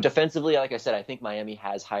 Defensively, like I said, I think Miami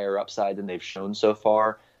has higher upside than they've shown so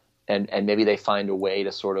far. And maybe they find a way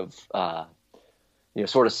to sort of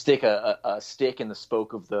stick a stick in the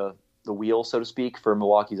spoke of the wheel, so to speak, for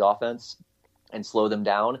Milwaukee's offense and slow them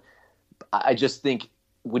down. I just think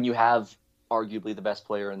when you have arguably the best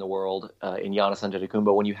player in the world in Giannis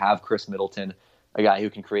Antetokounmpo, when you have Chris Middleton, a guy who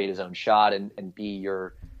can create his own shot and be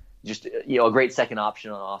your a great second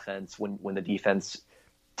option on offense when the defense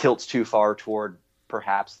tilts too far toward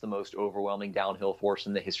perhaps the most overwhelming downhill force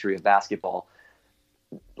in the history of basketball.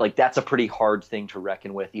 Like, that's a pretty hard thing to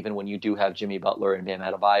reckon with, even when you do have Jimmy Butler and Bam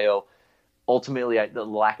Adebayo. Ultimately, the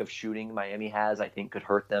lack of shooting Miami has, I think, could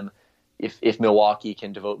hurt them. If Milwaukee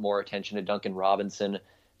can devote more attention to Duncan Robinson,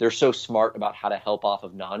 they're so smart about how to help off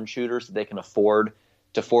of non-shooters that they can afford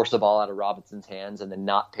to force the ball out of Robinson's hands and then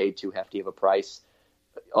not pay too hefty of a price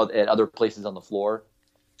at other places on the floor.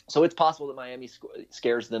 So it's possible that Miami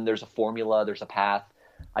scares them. There's a formula, there's a path.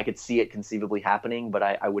 I could see it conceivably happening, but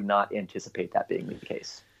I would not anticipate that being the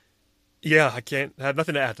case. Yeah, I have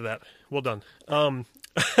nothing to add to that. Well done. On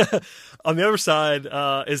the other side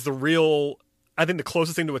is I think the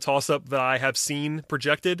closest thing to a toss-up that I have seen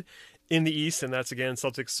projected in the East, and that's, again,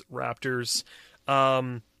 Celtics, Raptors.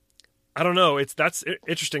 I don't know. That's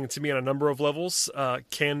interesting to me on a number of levels.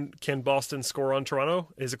 Can Boston score on Toronto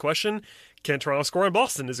is a question. Can Toronto score on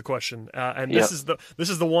Boston is a question. And this is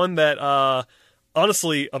the one that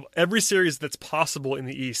honestly, of every series that's possible in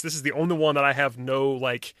the East, this is the only one that I have no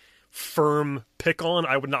firm pick on.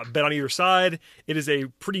 I would not bet on either side. It is a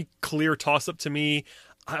pretty clear toss-up to me.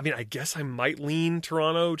 I mean, I guess I might lean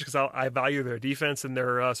Toronto just because I value their defense and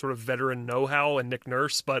their sort of veteran know-how and Nick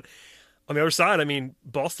Nurse. But on the other side, I mean,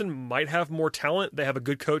 Boston might have more talent. They have a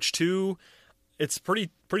good coach too. It's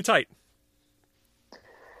pretty tight.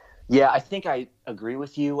 Yeah, I think I agree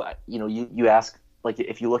with you. You ask,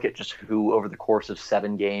 if you look at just who over the course of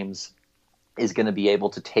 7 games is going to be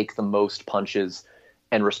able to take the most punches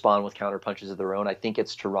and respond with counter punches of their own, I think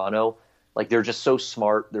it's Toronto. They're just so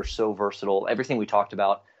smart. They're so versatile. Everything we talked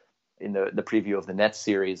about in the preview of the Nets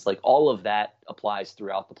series. Like all of that applies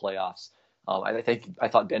throughout the playoffs. I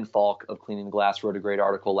thought Ben Falk of Cleaning the Glass wrote a great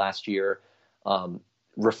article last year,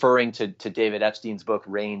 referring to David Epstein's book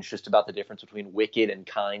Range, just about the difference between wicked and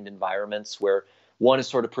kind environments, where one is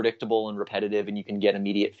sort of predictable and repetitive and you can get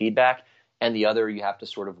immediate feedback, and the other you have to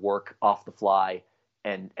sort of work off the fly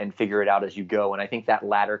and figure it out as you go. And I think that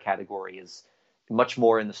latter category is much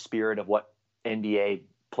more in the spirit of what NBA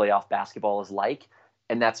playoff basketball is like.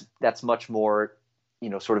 And that's much more,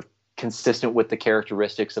 sort of consistent with the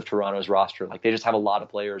characteristics of Toronto's roster. Like they just have a lot of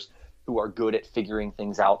players who are good at figuring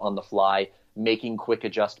things out on the fly, making quick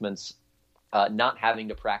adjustments, not having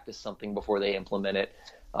to practice something before they implement it,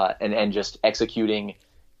 and just executing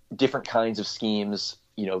different kinds of schemes,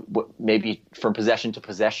 maybe from possession to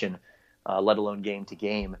possession, let alone game to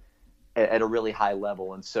game at a really high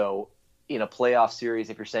level. And so in a playoff series,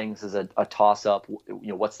 if you're saying this is a toss-up,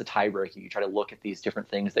 what's the tiebreaker? You try to look at these different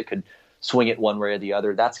things that could swing it one way or the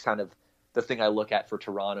other. That's kind of the thing I look at for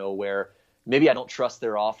Toronto, where maybe I don't trust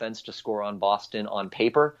their offense to score on Boston on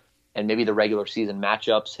paper, and maybe the regular season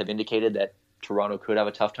matchups have indicated that Toronto could have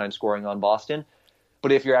a tough time scoring on Boston.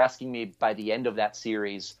 But if you're asking me by the end of that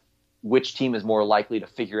series, which team is more likely to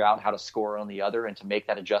figure out how to score on the other and to make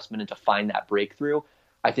that adjustment and to find that breakthrough,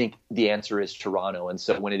 I think the answer is Toronto. And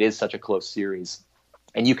so when it is such a close series,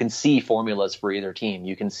 and you can see formulas for either team,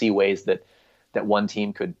 you can see ways that one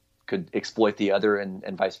team could exploit the other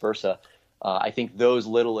and vice versa. I think those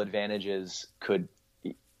little advantages could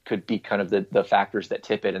be kind of the factors that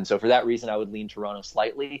tip it. And so for that reason, I would lean Toronto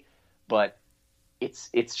slightly, but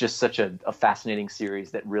it's just such a fascinating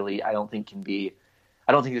series that really I don't think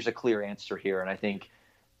there's a clear answer here. And I think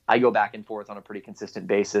I go back and forth on a pretty consistent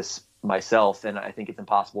basis myself, and I think it's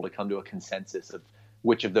impossible to come to a consensus of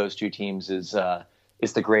which of those two teams is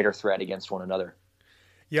the greater threat against one another.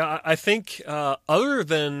 Yeah, I think other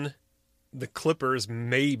than the Clippers,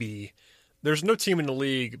 maybe, there's no team in the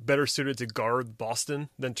league better suited to guard Boston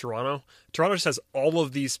than Toronto. Toronto just has all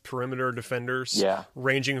of these perimeter defenders,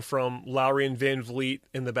 ranging from Lowry and Van Vliet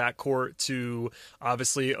in the backcourt to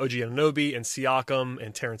obviously OG Anunoby and Siakam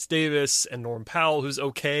and Terrence Davis and Norm Powell, who's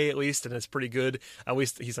okay at least, and it's pretty good. At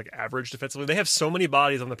least he's like average defensively. They have so many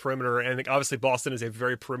bodies on the perimeter, and obviously Boston is a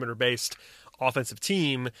very perimeter-based offensive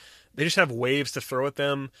team. They just have waves to throw at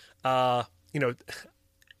them.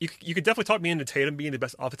 You could definitely talk me into Tatum being the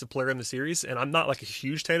best offensive player in the series, and I'm not like a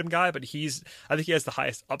huge Tatum guy, but I think he has the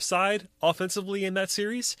highest upside offensively in that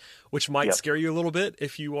series, which might scare you a little bit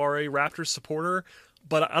if you are a Raptors supporter.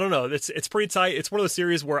 But I don't know. It's pretty tight. It's one of those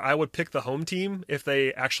series where I would pick the home team if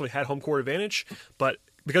they actually had home court advantage, but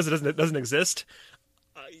because it doesn't exist,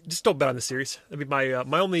 just don't bet on the series. I mean,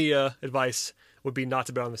 my only advice would be not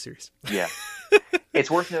to bet on the series. Yeah, it's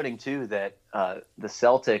worth noting too that the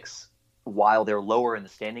Celtics, while they're lower in the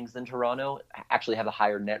standings than Toronto, actually have a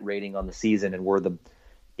higher net rating on the season and were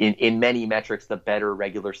in many metrics the better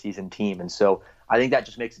regular season team. And so I think that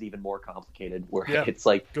just makes it even more complicated, where it's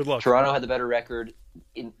like Toronto had the better record.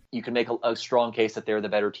 You can make a strong case that they're the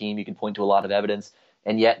better team. You can point to a lot of evidence.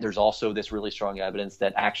 And yet there's also this really strong evidence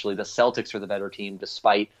that actually the Celtics are the better team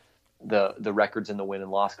despite the records in the win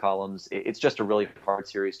and loss columns. It's just a really hard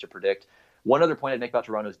series to predict. One other point I'd make about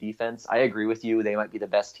Toronto's defense, I agree with you. They might be the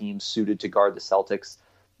best team suited to guard the Celtics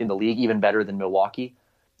in the league, even better than Milwaukee,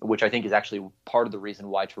 which I think is actually part of the reason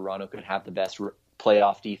why Toronto could have the best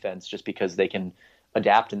playoff defense, just because they can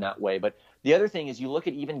adapt in that way. But the other thing is you look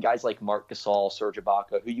at even guys like Marc Gasol, Serge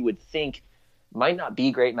Ibaka, who you would think might not be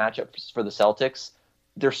great matchups for the Celtics.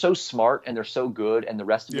 They're so smart and they're so good, and the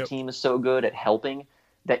rest of the team is so good at helping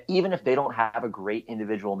that even if they don't have a great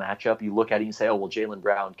individual matchup, you look at it and you say, oh, well, Jaylen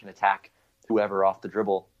Brown can attack whoever off the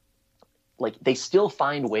dribble. Like, they still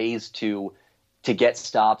find ways to get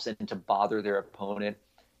stops and to bother their opponent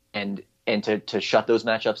and to shut those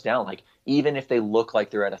matchups down. Like, even if they look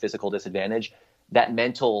like they're at a physical disadvantage, that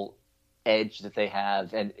mental edge that they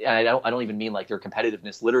have, and I don't even mean like their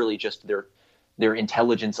competitiveness, literally just their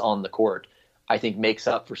intelligence on the court, I think makes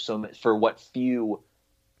up for what few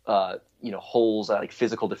holes, like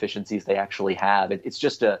physical deficiencies they actually have. It's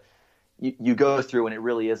just you go through, and it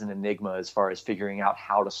really is an enigma as far as figuring out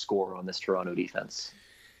how to score on this Toronto defense.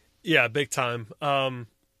 Yeah, big time. I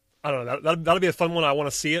don't know. That'll be a fun one. I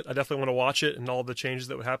want to see it. I definitely want to watch it and all the changes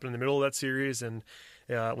that would happen in the middle of that series. And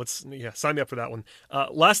sign me up for that one.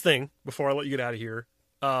 Last thing before I let you get out of here,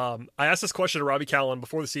 I asked this question to Robbie Callan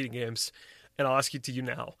before the seeding games, and I'll ask it to you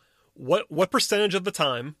now. What percentage of the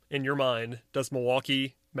time in your mind does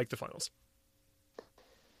Milwaukee make the finals?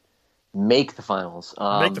 Make the finals.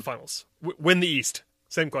 Make the finals. Win the East.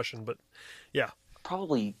 Same question, but yeah.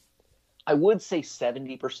 Probably, I would say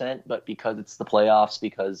 70%, but because it's the playoffs,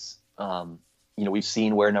 because We've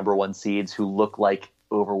seen where number one seeds who look like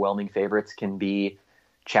overwhelming favorites can be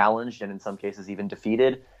challenged and in some cases even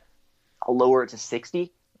defeated. I'll lower it to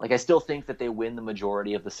 60. Like, I still think that they win the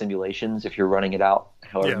majority of the simulations if you're running it out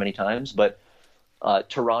however many times, but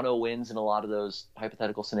Toronto wins in a lot of those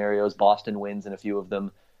hypothetical scenarios. Boston wins in a few of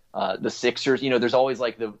them. The Sixers, there's always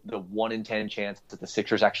like the 1 in 10 chance that the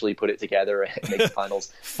Sixers actually put it together and make the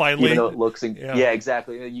finals. Finally. Even though it looks,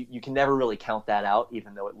 exactly. You can never really count that out,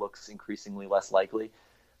 even though it looks increasingly less likely.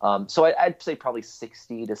 So I'd say probably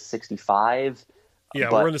 60 to 65. Yeah,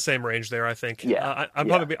 we're in the same range there, I think. Yeah, I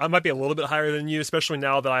might be a little bit higher than you, especially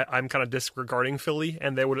now that I'm kind of disregarding Philly,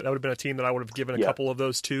 and that would have been a team that I would have given a couple of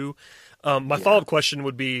those to. My follow-up question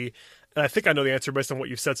would be, and I think I know the answer based on what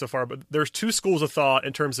you've said so far, but there's two schools of thought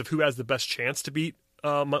in terms of who has the best chance to beat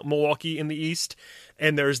Milwaukee in the East.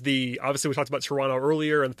 And there's obviously we talked about Toronto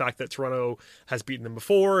earlier and the fact that Toronto has beaten them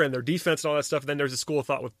before and their defense and all that stuff. And then there's a school of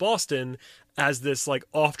thought with Boston as this like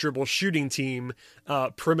off dribble shooting team,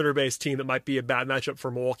 perimeter based team that might be a bad matchup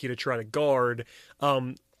for Milwaukee to try to guard.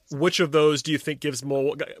 Which of those do you think gives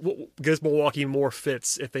Milwaukee more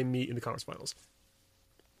fits if they meet in the conference finals?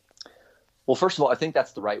 Well, first of all, I think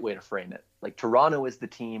that's the right way to frame it. Like, Toronto is the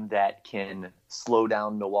team that can slow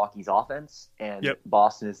down Milwaukee's offense, and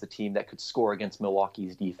Boston is the team that could score against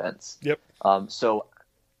Milwaukee's defense. So,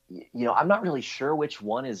 I'm not really sure which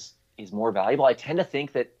one is more valuable. I tend to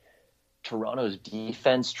think that Toronto's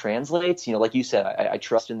defense translates. Like you said, I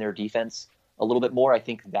trust in their defense a little bit more. I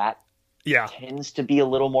think that tends to be a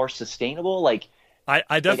little more sustainable. Like,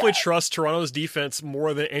 I definitely trust Toronto's defense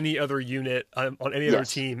more than any other unit on any other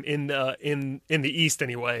team in the East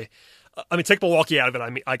anyway. I mean, take Milwaukee out of it. I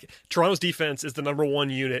mean, Toronto's defense is the number one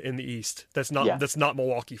unit in the East. That's not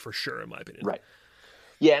Milwaukee for sure, in my opinion. Right.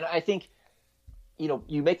 Yeah, and I think you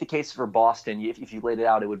make the case for Boston. If you laid it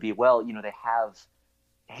out, it would be they have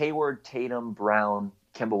Hayward, Tatum, Brown,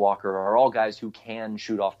 Kemba Walker are all guys who can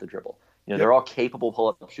shoot off the dribble. They're all capable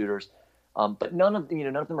pull-up shooters. But none of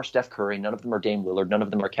them are Steph Curry. None of them are Dame Lillard. None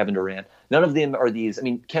of them are Kevin Durant. None of them are these. I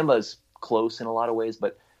mean, Kemba's close in a lot of ways,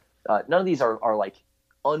 but none of these are like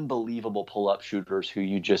unbelievable pull-up shooters who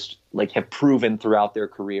you just like have proven throughout their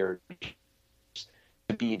career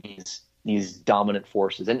to be these dominant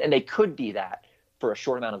forces. And they could be that for a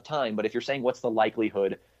short amount of time. But if you're saying what's the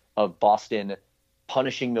likelihood of Boston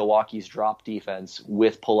punishing Milwaukee's drop defense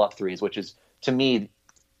with pull-up threes, which is to me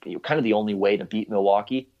kind of the only way to beat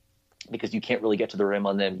Milwaukee, because you can't really get to the rim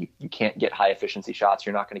on them. You can't get high efficiency shots.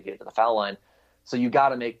 You're not going to get to the foul line. So you got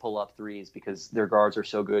to make pull up threes because their guards are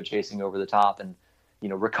so good chasing over the top and,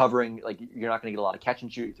 recovering. Like, you're not going to get a lot of catch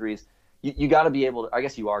and shoot threes. You got to be able to, I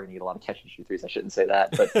guess you are going to get a lot of catch and shoot threes. I shouldn't say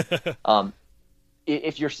that, but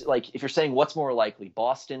if you're saying what's more likely,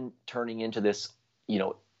 Boston turning into this,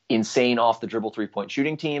 insane off the dribble 3-point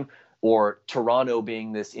shooting team, or Toronto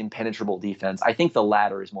being this impenetrable defense, I think the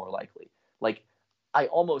latter is more likely. Like, I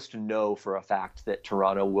almost know for a fact that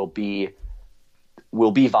Toronto will be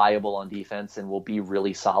viable on defense and will be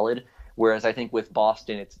really solid. Whereas I think with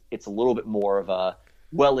Boston, it's a little bit more of a,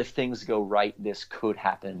 if things go right, this could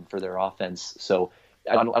happen for their offense. So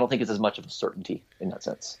I don't think it's as much of a certainty in that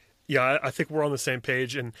sense. Yeah, I think we're on the same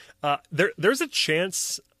page. And there's a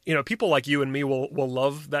chance, people like you and me will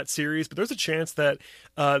love that series, but there's a chance that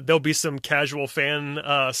there'll be some casual fan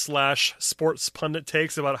 / sports pundit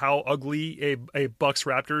takes about how ugly a Bucks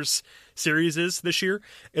Raptors series is this year.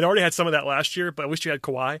 It already had some of that last year, but I wish you had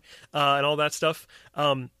Kawhi and all that stuff.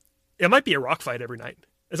 It might be a rock fight every night.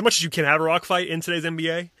 As much as you can have a rock fight in today's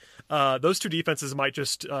NBA, those two defenses might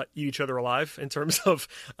just eat each other alive in terms of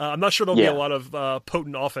I'm not sure there'll be a lot of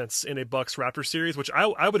potent offense in a Bucks Raptors series, which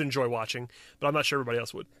I would enjoy watching, but I'm not sure everybody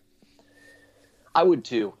else would. I would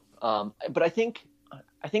too. But I think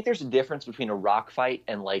there's a difference between a rock fight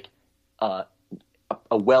and like a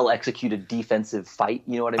well-executed defensive fight.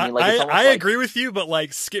 You know what I mean? Like, I agree with you, but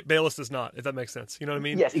like Skip Bayless does not, if that makes sense. You know what I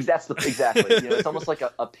mean? Yes, exactly. It's almost like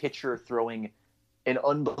a pitcher throwing an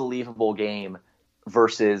unbelievable game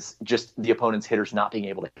versus just the opponent's hitters not being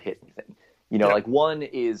able to hit anything. Like, one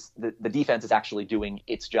is the defense is actually doing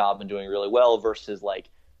its job and doing really well versus like,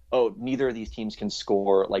 neither of these teams can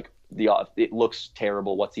score. Like, it looks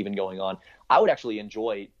terrible. What's even going on? I would actually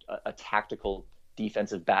enjoy a tactical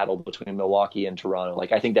defensive battle between Milwaukee and Toronto.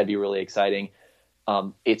 Like, I think that'd be really exciting.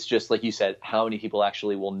 It's just like you said, how many people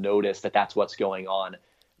actually will notice that that's what's going on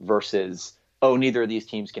versus, neither of these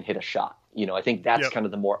teams can hit a shot. I think that's kind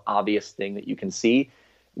of the more obvious thing that you can see.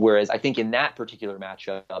 Whereas I think in that particular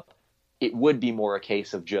matchup, it would be more a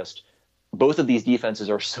case of just both of these defenses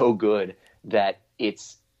are so good that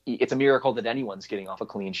it's a miracle that anyone's getting off a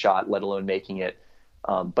clean shot, let alone making it.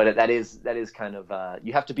 But that is kind of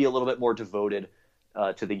you have to be a little bit more devoted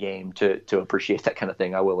to the game to appreciate that kind of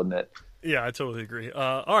thing. I will admit. Yeah, I totally agree.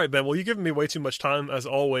 All right, Ben. Well, you've given me way too much time, as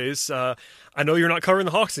always. I know you're not covering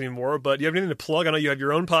the Hawks anymore, but do you have anything to plug? I know you have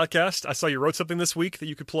your own podcast. I saw you wrote something this week that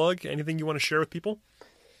you could plug. Anything you want to share with people?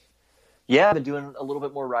 Yeah, I've been doing a little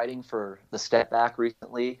bit more writing for the Step Back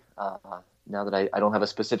recently. Now that I don't have a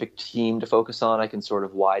specific team to focus on, I can sort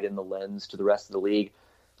of widen the lens to the rest of the league.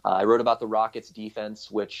 I wrote about the Rockets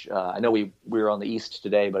defense, which I know we were on the East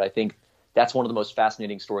today, but I think that's one of the most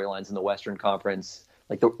fascinating storylines in the Western Conference.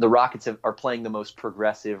 Like the Rockets are playing the most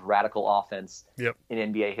progressive, radical offense in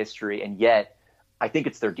NBA history, and yet I think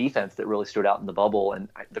it's their defense that really stood out in the bubble. And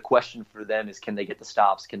the question for them is, can they get the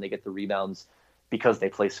stops? Can they get the rebounds? Because they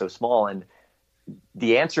play so small. And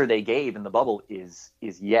the answer they gave in the bubble is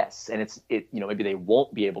yes. And maybe they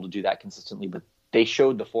won't be able to do that consistently, but they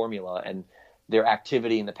showed the formula, and their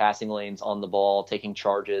activity in the passing lanes, on the ball, taking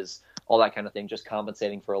charges, all that kind of thing, just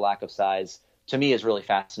compensating for a lack of size, to me is really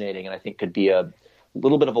fascinating, and I think could be a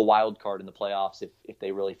little bit of a wild card in the playoffs if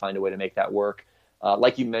they really find a way to make that work.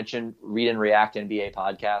 Like you mentioned, Read and React NBA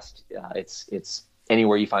podcast. It's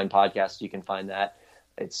anywhere you find podcasts, you can find that.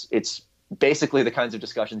 It's basically the kinds of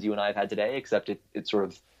discussions you and I have had today, except it sort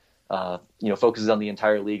of focuses on the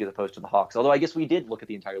entire league as opposed to the Hawks. Although I guess we did look at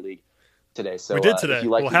the entire league today. So we did today. If you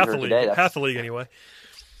like half the league, half the league anyway.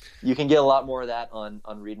 You can get a lot more of that on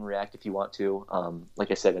Read and React if you want to.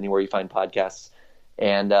 Like I said, anywhere you find podcasts,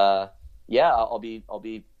 and I'll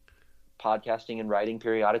be podcasting and writing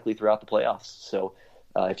periodically throughout the playoffs. So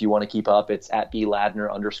if you want to keep up, it's at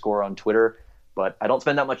 @BLadner_ on Twitter. But I don't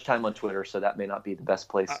spend that much time on Twitter, so that may not be the best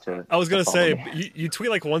place to. I was going to say you tweet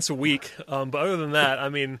like once a week, but other than that, I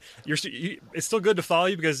mean, it's still good to follow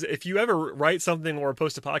you, because if you ever write something or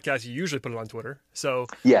post a podcast, you usually put it on Twitter. So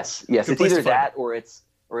yes, it's either that or it's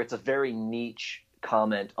a very niche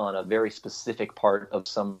comment on a very specific part of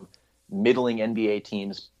some middling NBA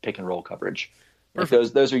team's pick and roll coverage. Like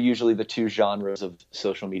those are usually the two genres of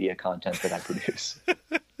social media content that I produce.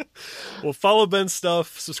 Well, follow Ben's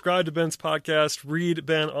stuff, subscribe to Ben's podcast, read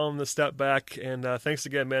Ben on the Step Back, and thanks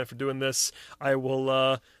again, man, for doing this. I will,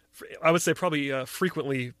 I would say probably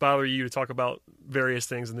frequently bother you to talk about various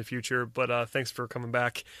things in the future, but thanks for coming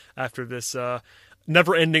back after this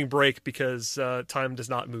never-ending break, because time does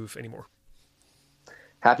not move anymore.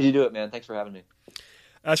 Happy to do it, man. Thanks for having me.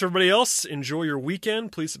 As for everybody else, enjoy your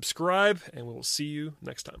weekend. Please subscribe, and we will see you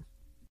next time.